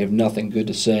Parks, and they have nothing good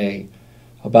to say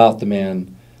about the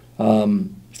man.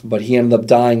 But he ended up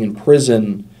dying in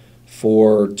prison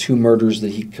for 2 murders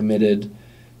that he committed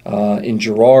in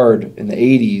Girard in the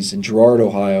 80s, in Girard,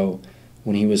 Ohio,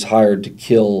 when he was hired to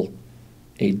kill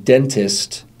a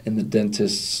dentist and the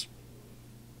dentist's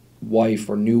wife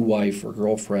or new wife or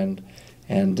girlfriend.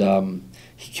 And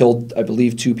he killed, I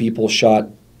believe, 2 people, shot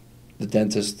the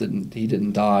dentist. He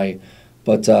didn't die.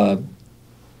 But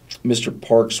Mr.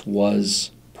 Parks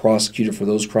was prosecuted for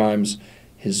those crimes.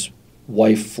 His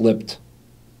wife flipped,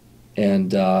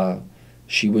 and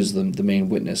she was the main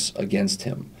witness against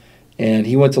him. And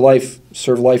he went to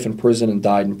served life in prison, and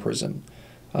died in prison.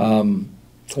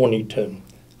 2010.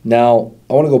 Now,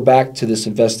 I want to go back to this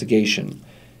investigation.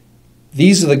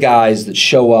 These are the guys that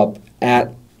show up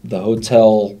at the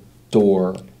hotel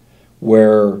door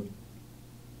where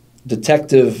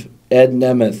Detective Ed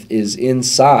Nemeth is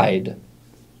inside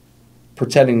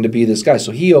pretending to be this guy.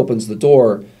 So he opens the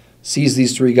door, sees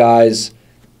these 3 guys,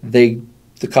 the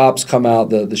cops come out,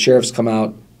 the sheriffs come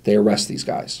out, they arrest these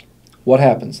guys. What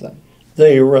happens then?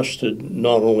 They arrested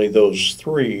not only those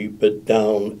 3, but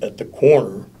down at the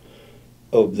corner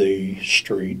of the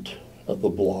street, of the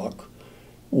block,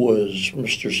 was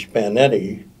Mr.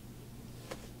 Spanetti,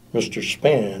 Mr.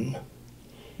 Span.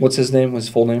 What's his name, his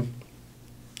full name?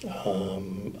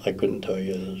 I couldn't tell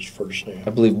you his first name. I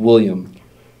believe William.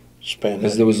 Spanetti.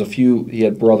 Because there was he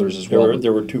had brothers as well.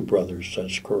 There were 2 brothers,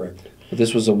 that's correct. But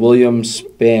this was a William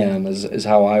Span, is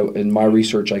how in my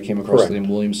research, I came across Correct. the name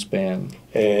William Span.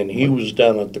 And he was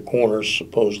down at the corner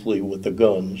supposedly with the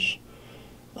guns.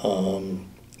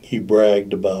 He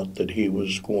bragged about that he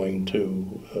was going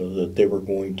to, that they were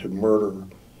going to murder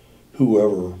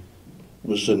whoever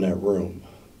was in that room.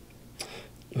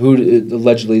 Who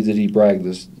allegedly did he brag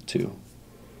this to?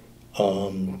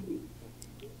 To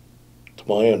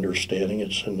my understanding,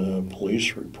 it's in the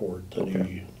police report that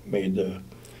Okay. he made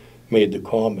the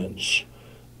comments.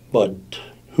 But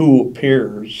who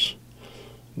appears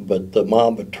but the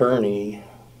mob attorney,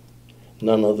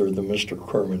 none other than Mr.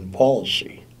 Kerman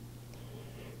Policy,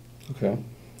 Okay.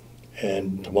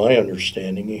 And to my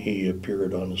understanding, he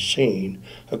appeared on the scene,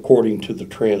 according to the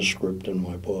transcript in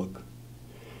my book.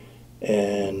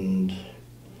 And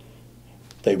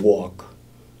they walk.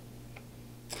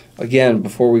 Again,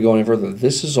 before we go any further,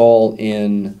 this is all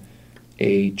in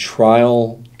a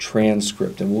trial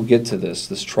transcript, and we'll get to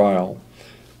this trial.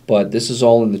 But this is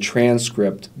all in the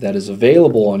transcript that is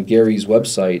available on Gary's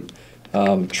website,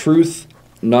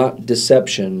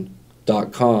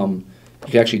 truthnotdeception.com.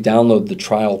 You can actually download the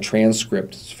trial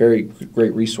transcript. It's a very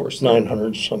great resource.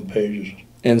 900 some pages.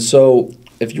 And so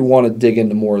if you want to dig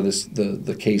into more of this,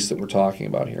 the case that we're talking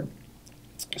about here.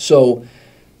 So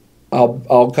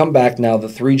I'll come back now. The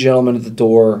three gentlemen at the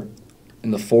door,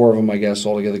 and the four of them, I guess,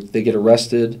 altogether, they get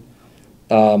arrested.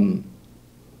 At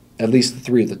least the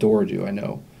three at the door do, I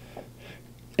know.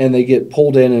 And they get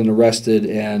pulled in and arrested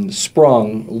and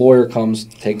sprung. A lawyer comes,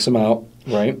 takes them out,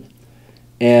 right?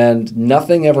 And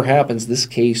nothing ever happens. This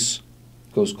case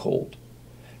goes cold.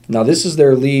 Now, this is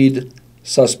their lead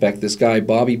suspect, this guy,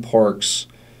 Bobby Parks,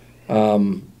 a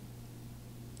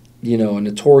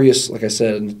notorious, like I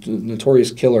said, a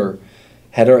notorious killer,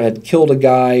 had killed a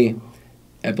guy,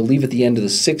 I believe, at the end of the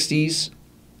 60s,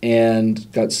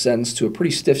 and got sentenced to a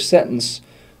pretty stiff sentence,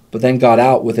 but then got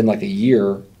out within like a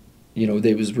year.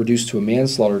 They was reduced to a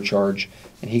manslaughter charge,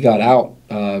 and he got out,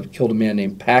 killed a man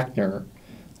named Packner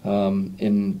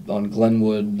on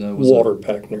Glenwood. Walter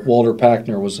Packner. Walter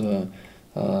Packner was a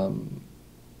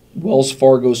Wells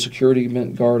Fargo security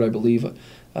guard, I believe.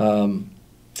 But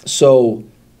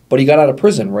he got out of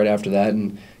prison right after that,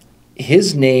 and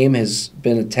his name has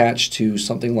been attached to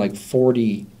something like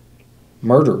 40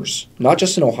 murders, not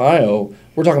just in Ohio.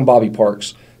 We're talking Bobby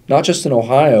Parks, not just in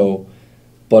Ohio,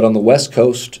 but on the West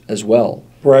Coast as well.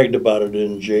 Bragged about it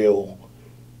in jail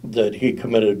that he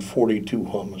committed 42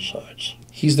 homicides.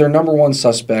 He's their number one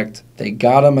suspect. They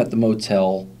got him at the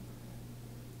motel,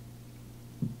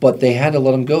 but they had to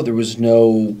let him go. There was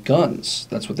no guns.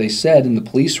 That's what they said in the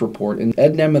police report. In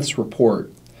Ed Nemeth's report,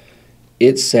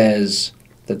 it says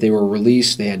that they were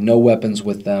released. They had no weapons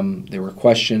with them. They were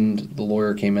questioned. The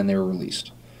lawyer came in. They were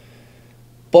released.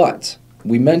 But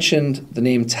we mentioned the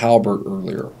name Talbert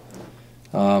earlier.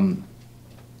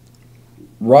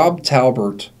 Rob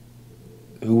Talbert,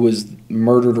 who was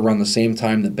murdered around the same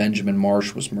time that Benjamin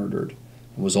Marsh was murdered,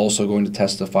 was also going to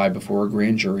testify before a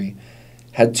grand jury,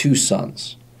 had two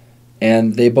sons.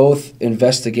 And they both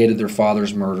investigated their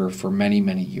father's murder for many,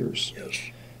 many years. Yes.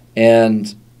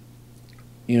 And,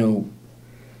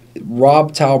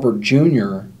 Rob Talbert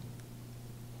Jr.,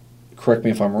 correct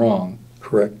me if I'm wrong.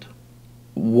 Correct.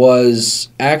 Was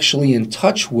actually in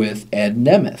touch with Ed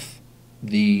Nemeth,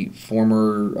 the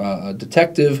former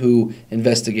detective who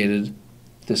investigated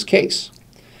this case.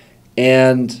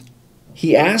 And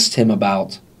he asked him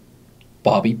about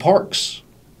Bobby Parks,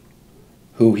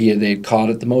 who they had caught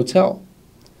at the motel.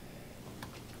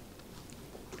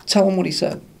 Tell him what he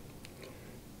said.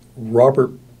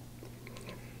 Robert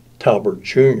Talbert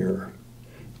Jr.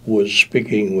 was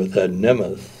speaking with Ed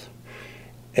Nemeth,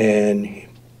 and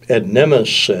Ed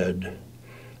Nemeth said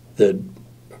that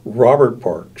Robert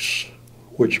Parks,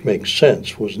 which makes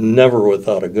sense, was never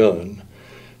without a gun,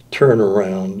 turned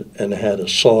around and had a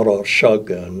sawed-off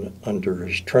shotgun under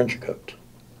his trench coat.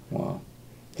 Wow.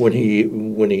 When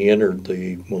he entered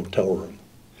the motel room.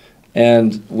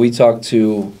 And we talked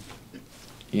to,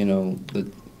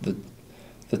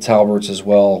 the Talberts as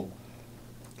well.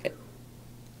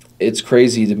 It's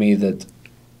crazy to me that,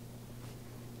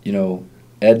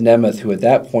 Ed Nemeth, who at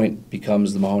that point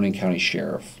becomes the Mahoning County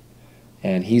Sheriff,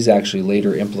 and he's actually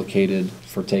later implicated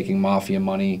for taking mafia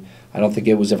money. I don't think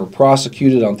it was ever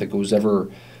prosecuted. I don't think it was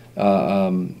ever...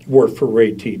 Worked for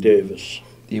Ray T. Davis.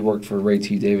 He worked for Ray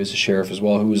T. Davis, a sheriff as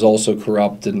well, who was also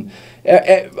corrupt. And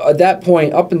at that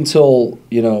point, up until,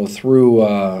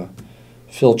 through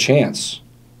Phil Chance,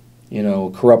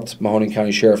 corrupt Mahoning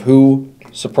County Sheriff, who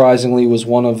surprisingly was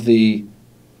one of the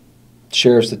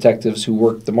sheriff's detectives who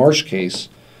worked the Marsh case.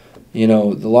 A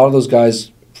lot of those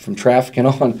guys from trafficking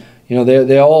on,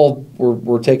 they all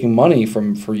were taking money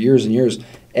for years and years.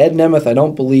 Ed Nemeth, I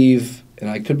don't believe, and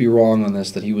I could be wrong on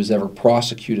this, that he was ever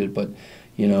prosecuted, but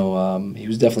he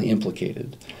was definitely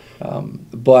implicated.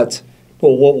 But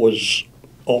what was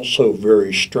also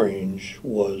very strange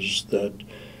was that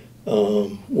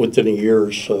within a year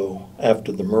or so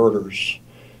after the murders,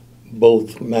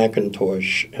 both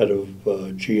McIntosh, head of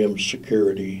GM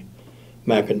Security,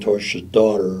 McIntosh's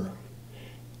daughter,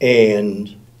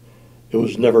 and it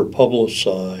was never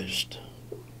publicized,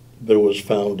 but it was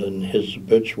found in his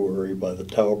obituary by the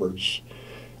Talberts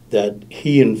that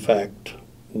he, in fact,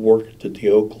 worked at the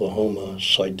Oklahoma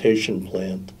citation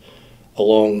plant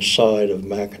alongside of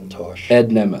McIntosh. Ed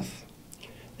Nemeth.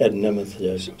 Ed Nemeth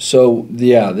did. So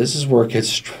yeah, this is where it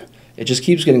gets. It just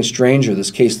keeps getting stranger.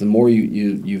 This case, the more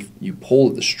you pull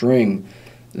at the string,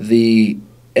 the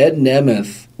Ed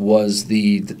Nemeth was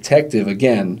the detective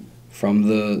again from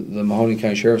the Mahoning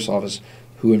County Sheriff's Office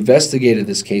who investigated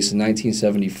this case in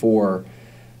 1974.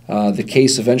 The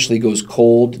case eventually goes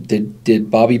cold. Did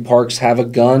Bobby Parks have a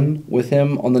gun with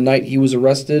him on the night he was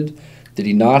arrested? Did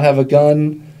he not have a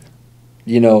gun?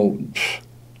 You know,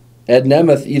 Ed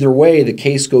Nemeth, either way, the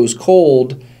case goes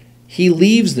cold. He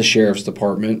leaves the sheriff's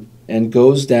department and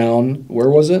goes down, where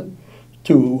was it?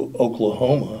 To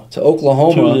Oklahoma. To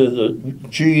Oklahoma. To the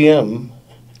GM,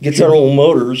 General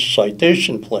Motors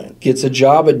citation plant. Gets a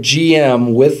job at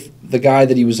GM with the guy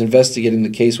that he was investigating the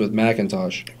case with,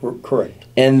 McIntosh. Correct.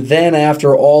 And then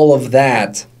after all of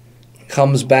that,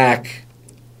 comes back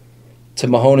to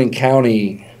Mahoning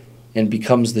County and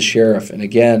becomes the sheriff. And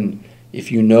again,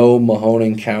 if you know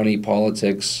Mahoning County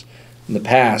politics in the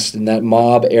past, in that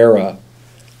mob era,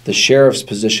 the sheriff's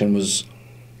position was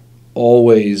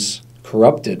always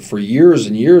corrupted. For years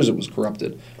and years it was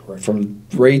corrupted. Correct. From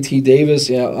Ray T. Davis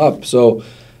up. So,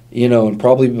 you know, and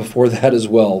probably before that as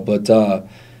well. But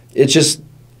it's just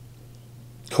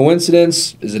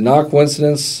coincidence. Is it not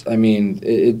coincidence? I mean,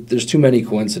 there's too many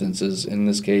coincidences in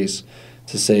this case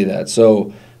to say that.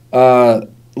 So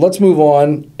let's move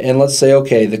on and let's say,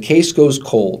 okay, the case goes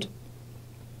cold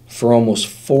for almost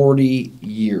 40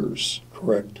 years.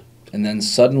 Correct. And then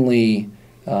suddenly,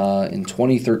 in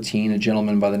 2013, a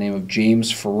gentleman by the name of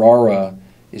James Ferrara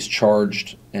is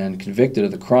charged and convicted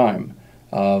of the crime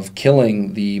of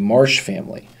killing the Marsh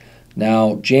family.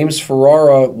 Now, James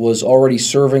Ferrara was already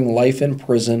serving life in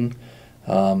prison.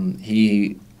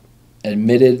 He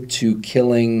admitted to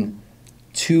killing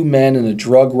 2 men in a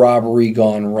drug robbery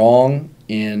gone wrong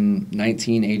in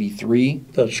 1983.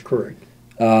 That's correct.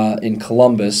 In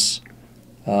Columbus.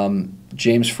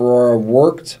 James Ferrara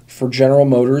worked for General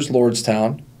Motors,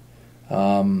 Lordstown,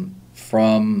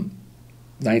 from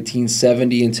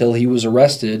 1970 until he was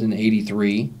arrested in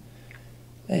 83.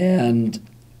 And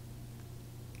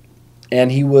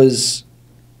he was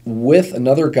with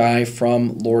another guy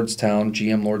from Lordstown,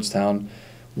 GM Lordstown,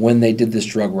 when they did this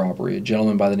drug robbery, a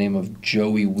gentleman by the name of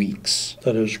Joey Weeks.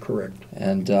 That is correct.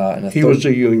 And he was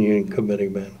a union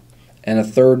committeeman. And a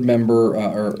third member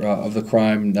of the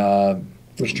crime,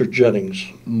 Mr. Jennings.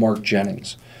 Mark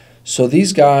Jennings. So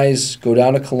these guys go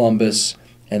down to Columbus,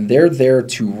 and they're there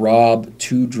to rob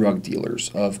 2 drug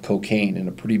dealers of cocaine in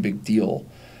a pretty big deal.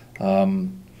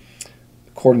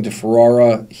 According to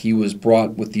Ferrara, he was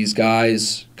brought with these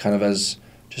guys kind of as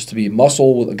just to be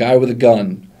muscle with a guy with a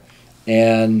gun.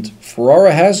 And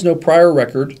Ferrara has no prior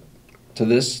record to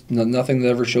this, nothing that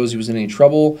ever shows he was in any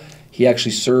trouble. He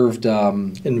actually served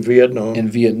in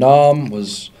Vietnam,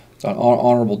 was on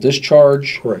honorable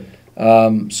discharge. Correct.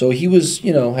 So he was,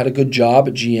 had a good job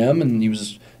at GM, and he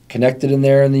was connected in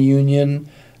there in the union.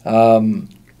 Up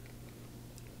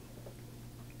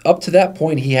to that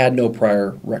point, he had no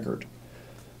prior record.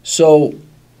 So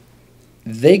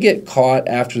they get caught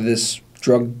after this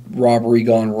drug robbery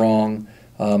gone wrong.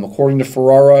 According to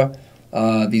Ferrara,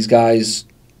 these guys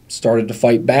started to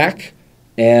fight back,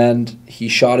 and he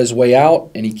shot his way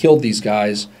out, and he killed these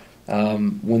guys.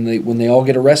 When they all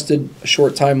get arrested a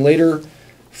short time later,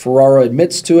 Ferrara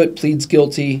admits to it, pleads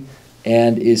guilty,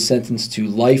 and is sentenced to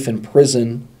life in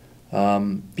prison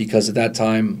because at that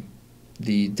time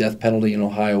the death penalty in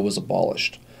Ohio was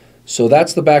abolished. So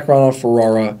that's the background on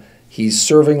Ferrara. He's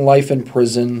serving life in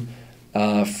prison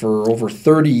for over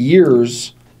 30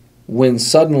 years when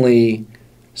suddenly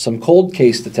some cold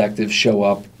case detectives show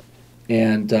up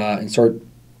and start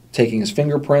taking his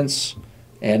fingerprints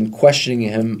and questioning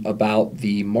him about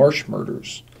the Marsh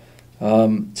murders.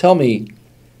 Tell me,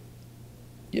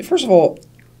 first of all,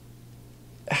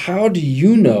 how do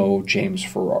you know James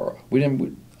Ferrara?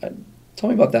 Tell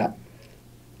me about that.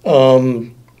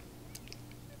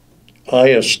 I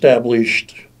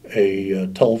established a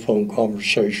telephone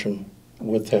conversation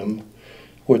with him,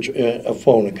 a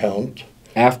phone account.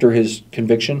 After his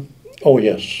conviction? Oh,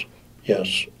 yes.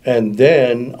 And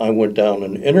then I went down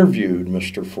and interviewed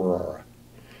Mr. Ferrara.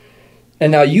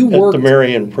 And now you worked at the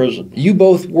Marion prison. You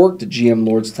both worked at GM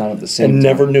Lordstown at the same time. And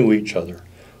never knew each other.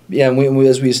 Yeah, and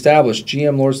as we established,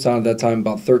 GM Lordstown at that time,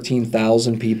 about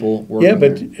 13,000 people working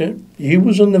there. Yeah, but he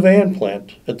was in the van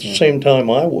plant at the same time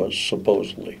I was,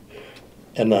 supposedly.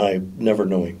 And I never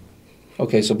knew him.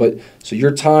 Okay, so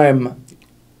your time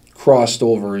crossed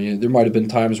over. There might have been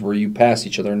times where you passed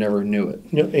each other and never knew it.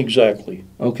 Yeah, exactly.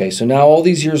 Okay, so now all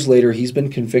these years later, he's been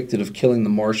convicted of killing the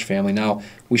Marsh family. Now,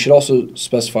 we should also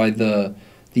specify the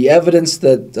the evidence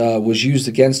that was used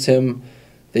against him,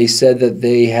 they said that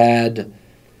they had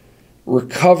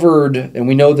recovered, and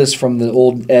we know this from the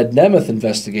old Ed Nemeth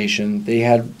investigation, they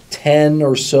had 10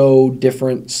 or so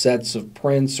different sets of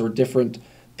prints or different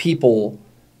people,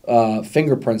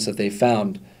 fingerprints that they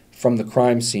found from the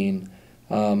crime scene.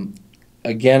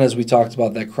 Again, as we talked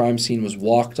about, that crime scene was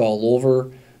walked all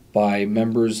over by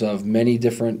members of many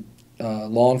different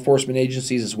law enforcement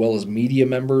agencies as well as media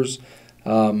members.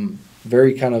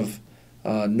 Very kind of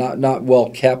not well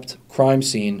kept crime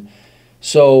scene.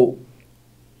 So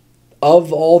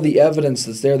of all the evidence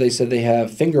that's there, they said they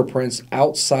have fingerprints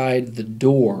outside the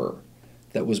door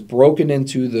that was broken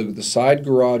into, the side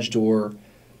garage door.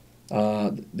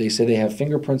 They say they have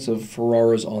fingerprints of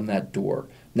Ferrara's on that door.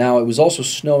 Now, it was also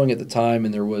snowing at the time,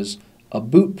 and there was a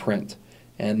boot print.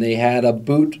 And they had a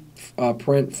boot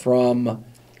print from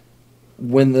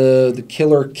when the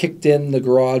killer kicked in the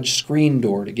garage screen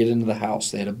door to get into the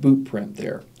house. They had a boot print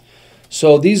there.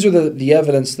 So these are the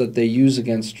evidence that they use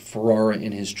against Ferrara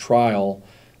in his trial.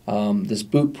 This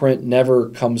boot print never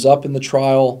comes up in the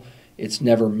trial. It's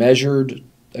never measured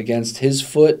against his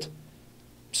foot.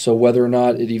 So whether or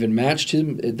not it even matched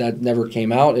him, that never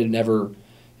came out. It never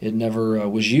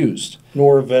was used.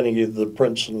 Nor of any of the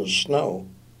prints in the snow.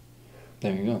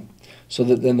 There you go. So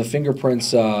then the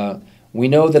fingerprints, we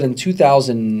know that in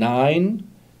 2009,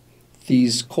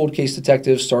 these cold case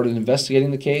detectives started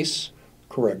investigating the case.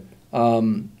 Correct.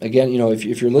 Again,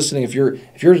 if you're listening, if you're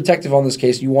a detective on this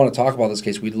case, you want to talk about this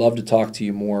case, we'd love to talk to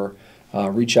you more.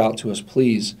 Reach out to us,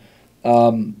 please.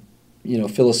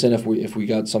 Fill us in if we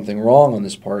got something wrong on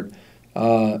this part.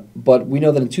 But we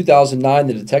know that in 2009,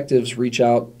 the detectives reach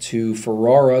out to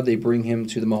Ferrara. They bring him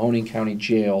to the Mahoning County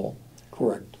Jail.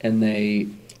 Correct. And they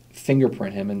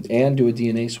fingerprint him and do a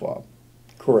DNA swab.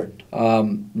 Correct.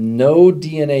 No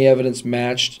DNA evidence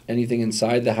matched anything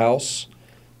inside the house.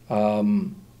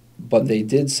 But they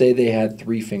did say they had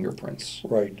 3 fingerprints.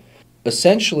 Right.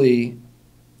 Essentially,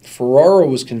 Ferrara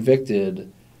was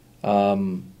convicted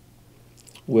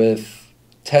with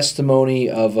testimony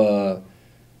of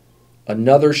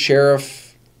another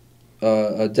sheriff,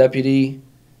 a deputy.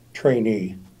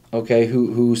 Trainee. Okay,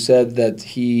 who said that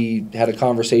he had a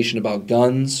conversation about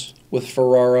guns with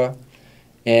Ferrara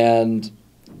and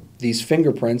these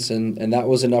fingerprints, and that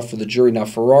was enough for the jury. Now,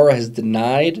 Ferrara has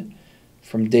denied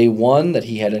from day one that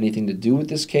he had anything to do with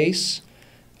this case.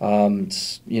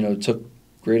 Took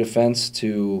great offense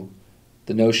to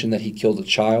the notion that he killed a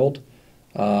child,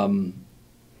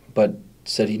 but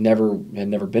said he had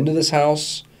never been to this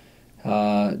house,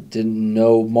 didn't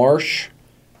know Marsh,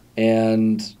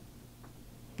 and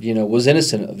was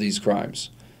innocent of these crimes.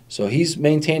 So he's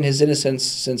maintained his innocence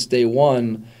since day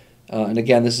one. And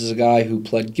again, this is a guy who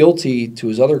pled guilty to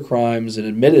his other crimes and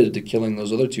admitted to killing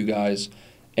those other 2 guys,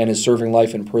 and is serving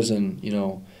life in prison,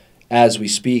 as we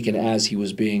speak and as he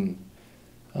was being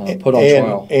put on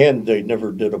trial. And they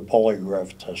never did a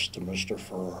polygraph test to Mr.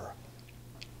 Ferrara.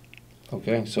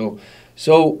 Okay, so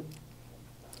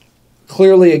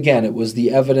clearly, again, it was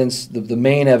the evidence, the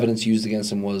main evidence used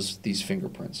against him was these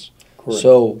fingerprints. Correct.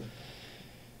 So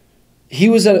he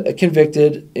was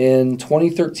convicted in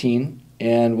 2013,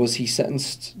 and was he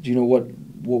sentenced? Do you know what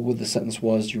the sentence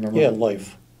was? Do you remember? Yeah,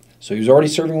 life. So he was already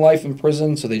serving life in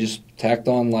prison, so they just tacked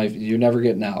on life. You're never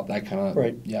getting out, that kind of...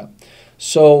 Right. Yeah.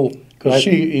 So... Because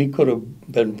he could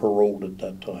have been paroled at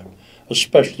that time.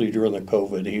 Especially during the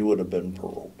COVID, he would have been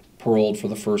paroled. Paroled for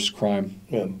the first crime.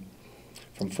 Yeah.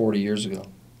 From 40 years ago.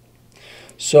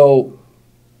 So,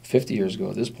 50 years ago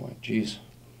at this point. Jeez.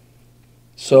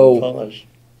 So...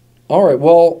 All right,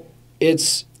 well,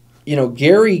 it's...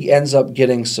 Gary ends up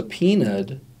getting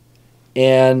subpoenaed,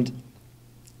 and...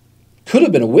 could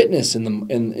have been a witness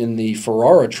in the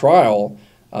Ferrara trial.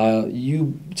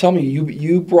 You tell me,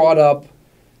 you brought up,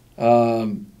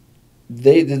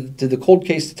 did the cold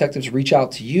case detectives reach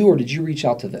out to you, or did you reach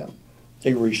out to them?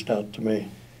 They reached out to me.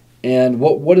 And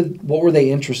what were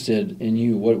they interested in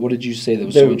you? What did you say that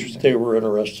was so interesting? They were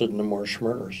interested in the Marsh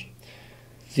murders.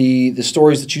 The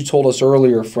stories that you told us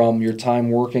earlier from your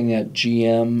time working at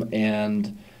GM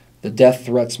and the death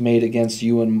threats made against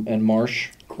you and Marsh?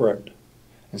 Correct.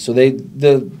 And so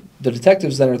the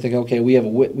detectives then are thinking, okay,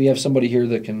 we have somebody here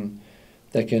that can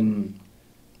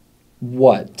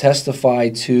what, testify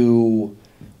to,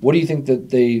 what do you think that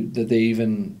they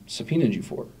even subpoenaed you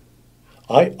for?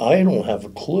 I don't have a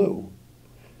clue.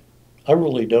 I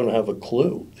really don't have a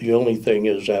clue. The only thing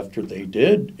is, after they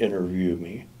did interview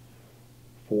me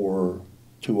for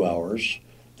 2 hours,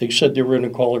 they said they were going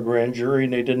to call a grand jury,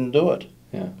 and they didn't do it.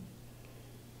 Yeah.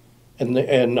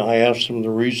 And I asked them the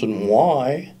reason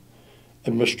why,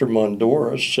 and Mr.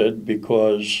 Mondora said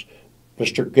because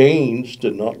Mr. Gaines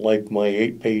did not like my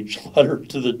 8-page letter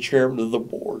to the chairman of the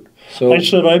board. So I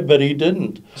said, I bet he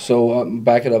didn't. So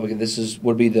back it up again. This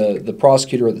would be the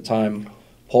prosecutor at the time,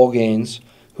 Paul Gaines,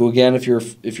 who again, if you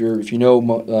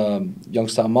know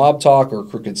Youngstown Mob Talk or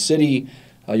Crooked City,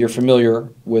 you're familiar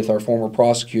with our former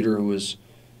prosecutor who was,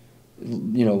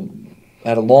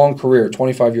 had a long career,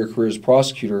 25-year career as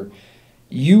prosecutor.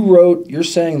 You're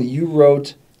saying that you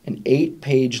wrote an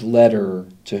 8-page letter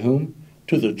to whom?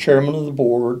 To the chairman of the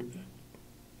board,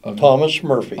 Thomas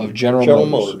Murphy of General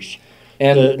Motors.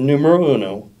 And the numero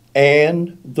uno,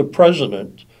 and the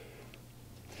president,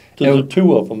 the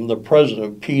two of them, the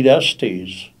president, Pete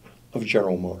Estes of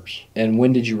General Motors. And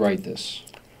when did you write this?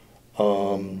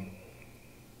 I'd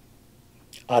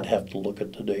have to look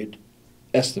at the date.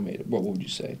 Estimated, what would you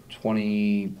say?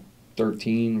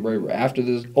 2013, right after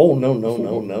this? Oh,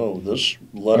 no. This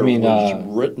letter was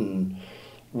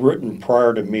written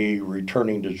prior to me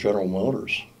returning to General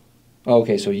Motors.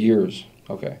 Okay, so years.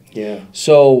 Okay. Yeah.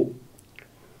 So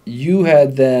you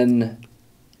had then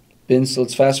been, so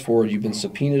let's fast forward, you've been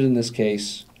subpoenaed in this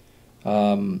case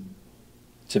to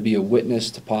be a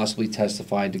witness, to possibly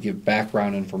testify, to give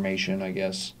background information, I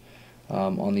guess,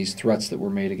 on these threats that were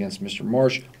made against Mr.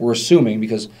 Marsh. We're assuming,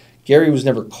 because Gary was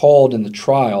never called in the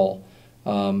trial,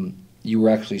 you were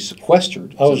actually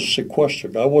sequestered. I was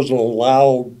sequestered. I wasn't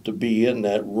allowed to be in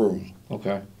that room.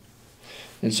 Okay.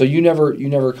 And so you never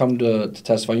come to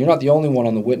testify. You're not the only one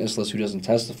on the witness list who doesn't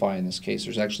testify in this case.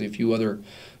 There's actually a few other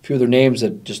names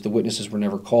that just the witnesses were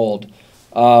never called.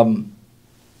 It's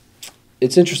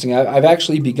interesting. I've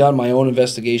actually begun my own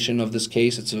investigation of this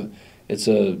case. It's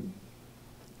a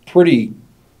pretty,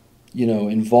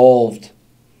 involved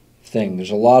thing.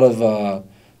 There's a lot of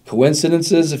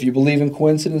coincidences, if you believe in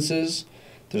coincidences.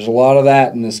 There's a lot of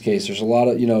that in this case. There's a lot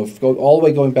of, all the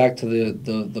way going back to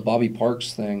the Bobby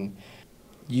Parks thing.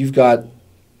 You've got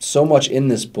so much in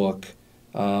this book,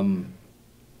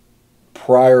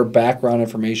 prior background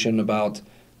information about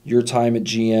your time at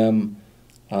GM,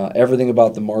 everything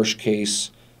about the Marsh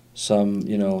case.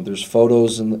 There's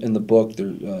photos in the book.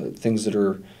 There things that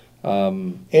are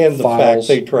and the files. fact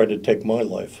they tried to take my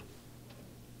life.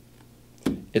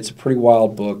 It's a pretty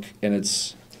wild book, and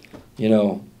it's,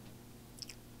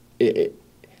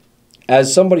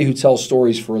 as somebody who tells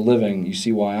stories for a living, you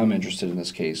see why I'm interested in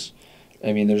this case.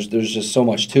 I mean, there's just so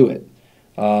much to it.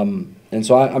 And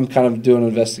so I'm kind of doing an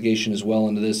investigation as well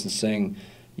into this and saying,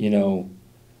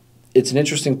 it's an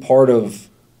interesting part of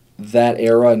that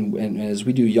era. And as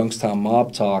we do Youngstown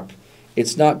Mob Talk,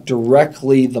 it's not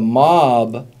directly the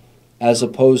mob as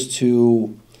opposed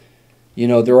to,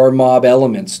 there are mob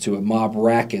elements to it, mob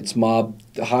rackets, mob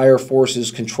higher forces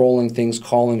controlling things,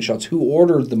 calling shots. Who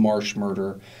ordered the Marsh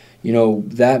murder?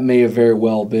 That may have very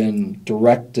well been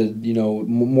directed,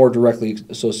 more directly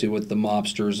associated with the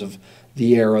mobsters of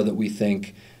the era that we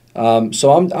think.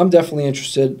 So I'm definitely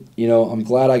interested. I'm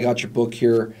glad I got your book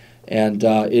here, and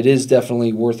it is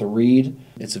definitely worth a read.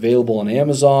 It's available on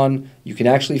Amazon. You can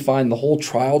actually find the whole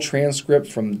trial transcript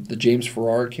from the James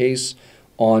Farrar case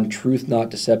on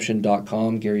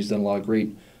truthnotdeception.com. Gary's done a lot of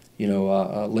great,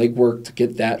 legwork to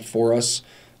get that for us.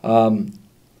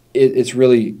 It's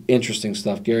really interesting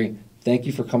stuff. Gary, thank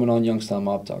you for coming on Youngstown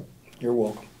Mob Talk. You're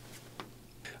welcome.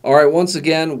 All right, once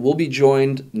again, we'll be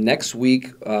joined next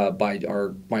week by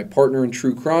my partner in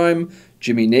true crime,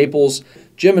 Jimmy Naples.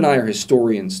 Jim and I are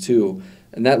historians too,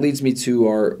 and that leads me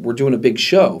to we're doing a big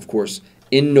show, of course,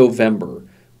 in November.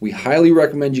 We highly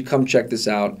recommend you come check this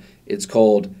out. It's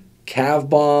called Cav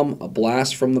Bomb, A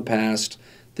Blast from the Past.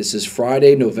 This is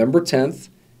Friday, November 10th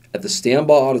at the Stambaugh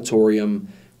Auditorium.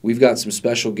 We've got some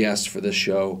special guests for this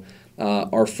show.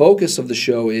 Our focus of the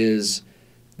show is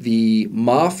the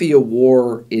mafia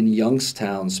war in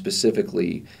Youngstown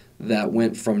specifically that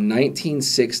went from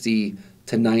 1960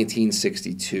 to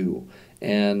 1962.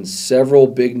 And several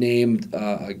big-named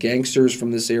gangsters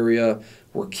from this area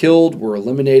were killed, were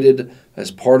eliminated as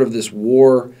part of this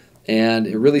war. And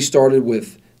it really started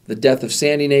with the death of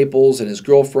Sandy Naples and his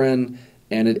girlfriend,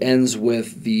 and it ends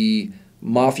with the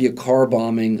mafia car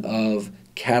bombing of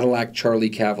Cadillac Charlie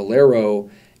Cavallero,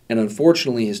 and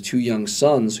unfortunately his two young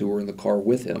sons who were in the car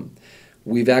with him.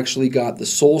 We've actually got the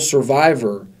sole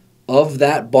survivor of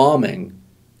that bombing,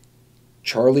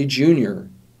 Charlie Jr.,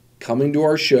 coming to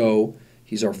our show.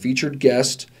 He's our featured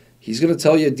guest. He's going to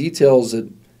tell you details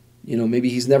that, maybe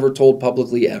he's never told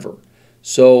publicly ever.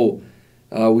 So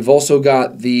we've also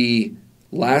got the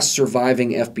last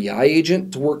surviving FBI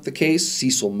agent to work the case,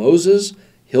 Cecil Moses.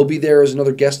 He'll be there as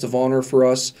another guest of honor for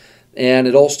us. And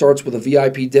it all starts with a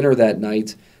VIP dinner that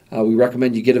night. We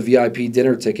recommend you get a VIP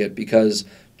dinner ticket because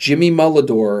Jimmy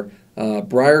Mullador,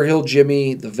 Briar Hill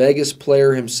Jimmy, the Vegas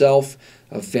player himself,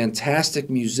 a fantastic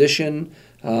musician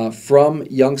from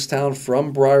Youngstown,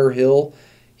 from Briar Hill.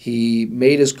 He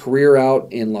made his career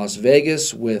out in Las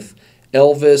Vegas with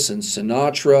Elvis and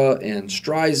Sinatra and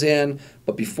Streisand.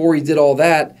 But before he did all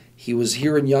that, he was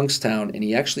here in Youngstown, and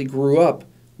he actually grew up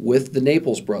with the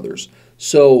Naples brothers.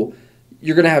 So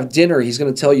you're going to have dinner. He's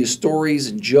going to tell you stories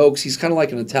and jokes. He's kind of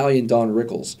like an Italian Don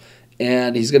Rickles.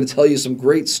 And he's going to tell you some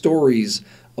great stories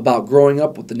about growing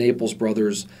up with the Naples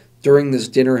brothers. During this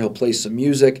dinner, he'll play some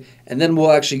music. And then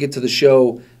we'll actually get to the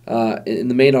show in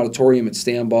the main auditorium at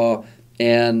Stambaugh.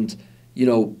 And, you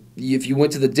know, if you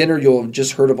went to the dinner, you'll have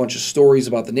just heard a bunch of stories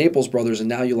about the Naples brothers, and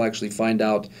now you'll actually find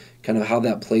out kind of how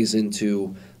that plays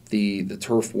into the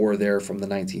turf war there from the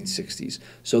 1960s.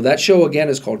 So that show, again,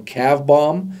 is called Cav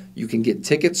Bomb. You can get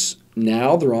tickets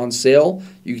now. They're on sale.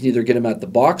 You can either get them at the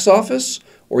box office,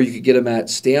 or you could get them at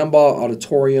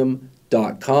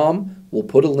StambaugHauditorium.com. We'll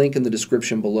put a link in the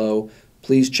description below.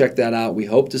 Please check that out. We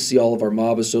hope to see all of our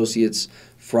mob associates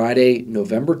Friday,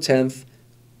 November 10th.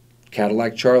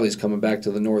 Cadillac Charlie's coming back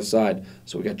to the north side.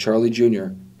 So we got Charlie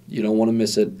Jr. You don't want to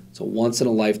miss it. It's a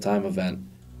once-in-a-lifetime event.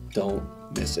 Don't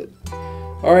miss it.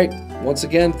 All right. Once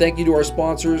again, thank you to our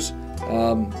sponsors.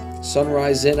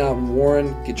 Sunrise Inn out in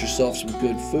Warren. Get yourself some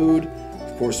good food.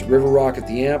 Of course, River Rock at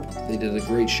the Amp. They did a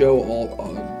great show,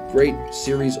 a great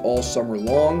series all summer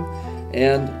long.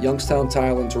 And Youngstown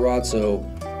Tile and Terrazzo.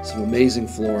 Some amazing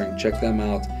flooring. Check them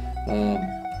out.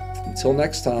 Until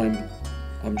next time,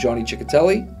 I'm Johnny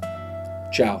Chechitelli.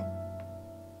 Ciao.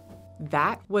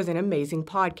 That was an amazing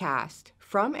podcast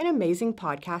from an amazing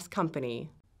podcast company.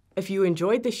 If you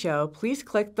enjoyed the show, please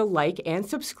click the like and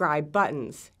subscribe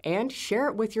buttons and share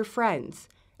it with your friends.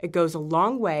 It goes a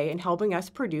long way in helping us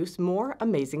produce more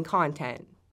amazing content.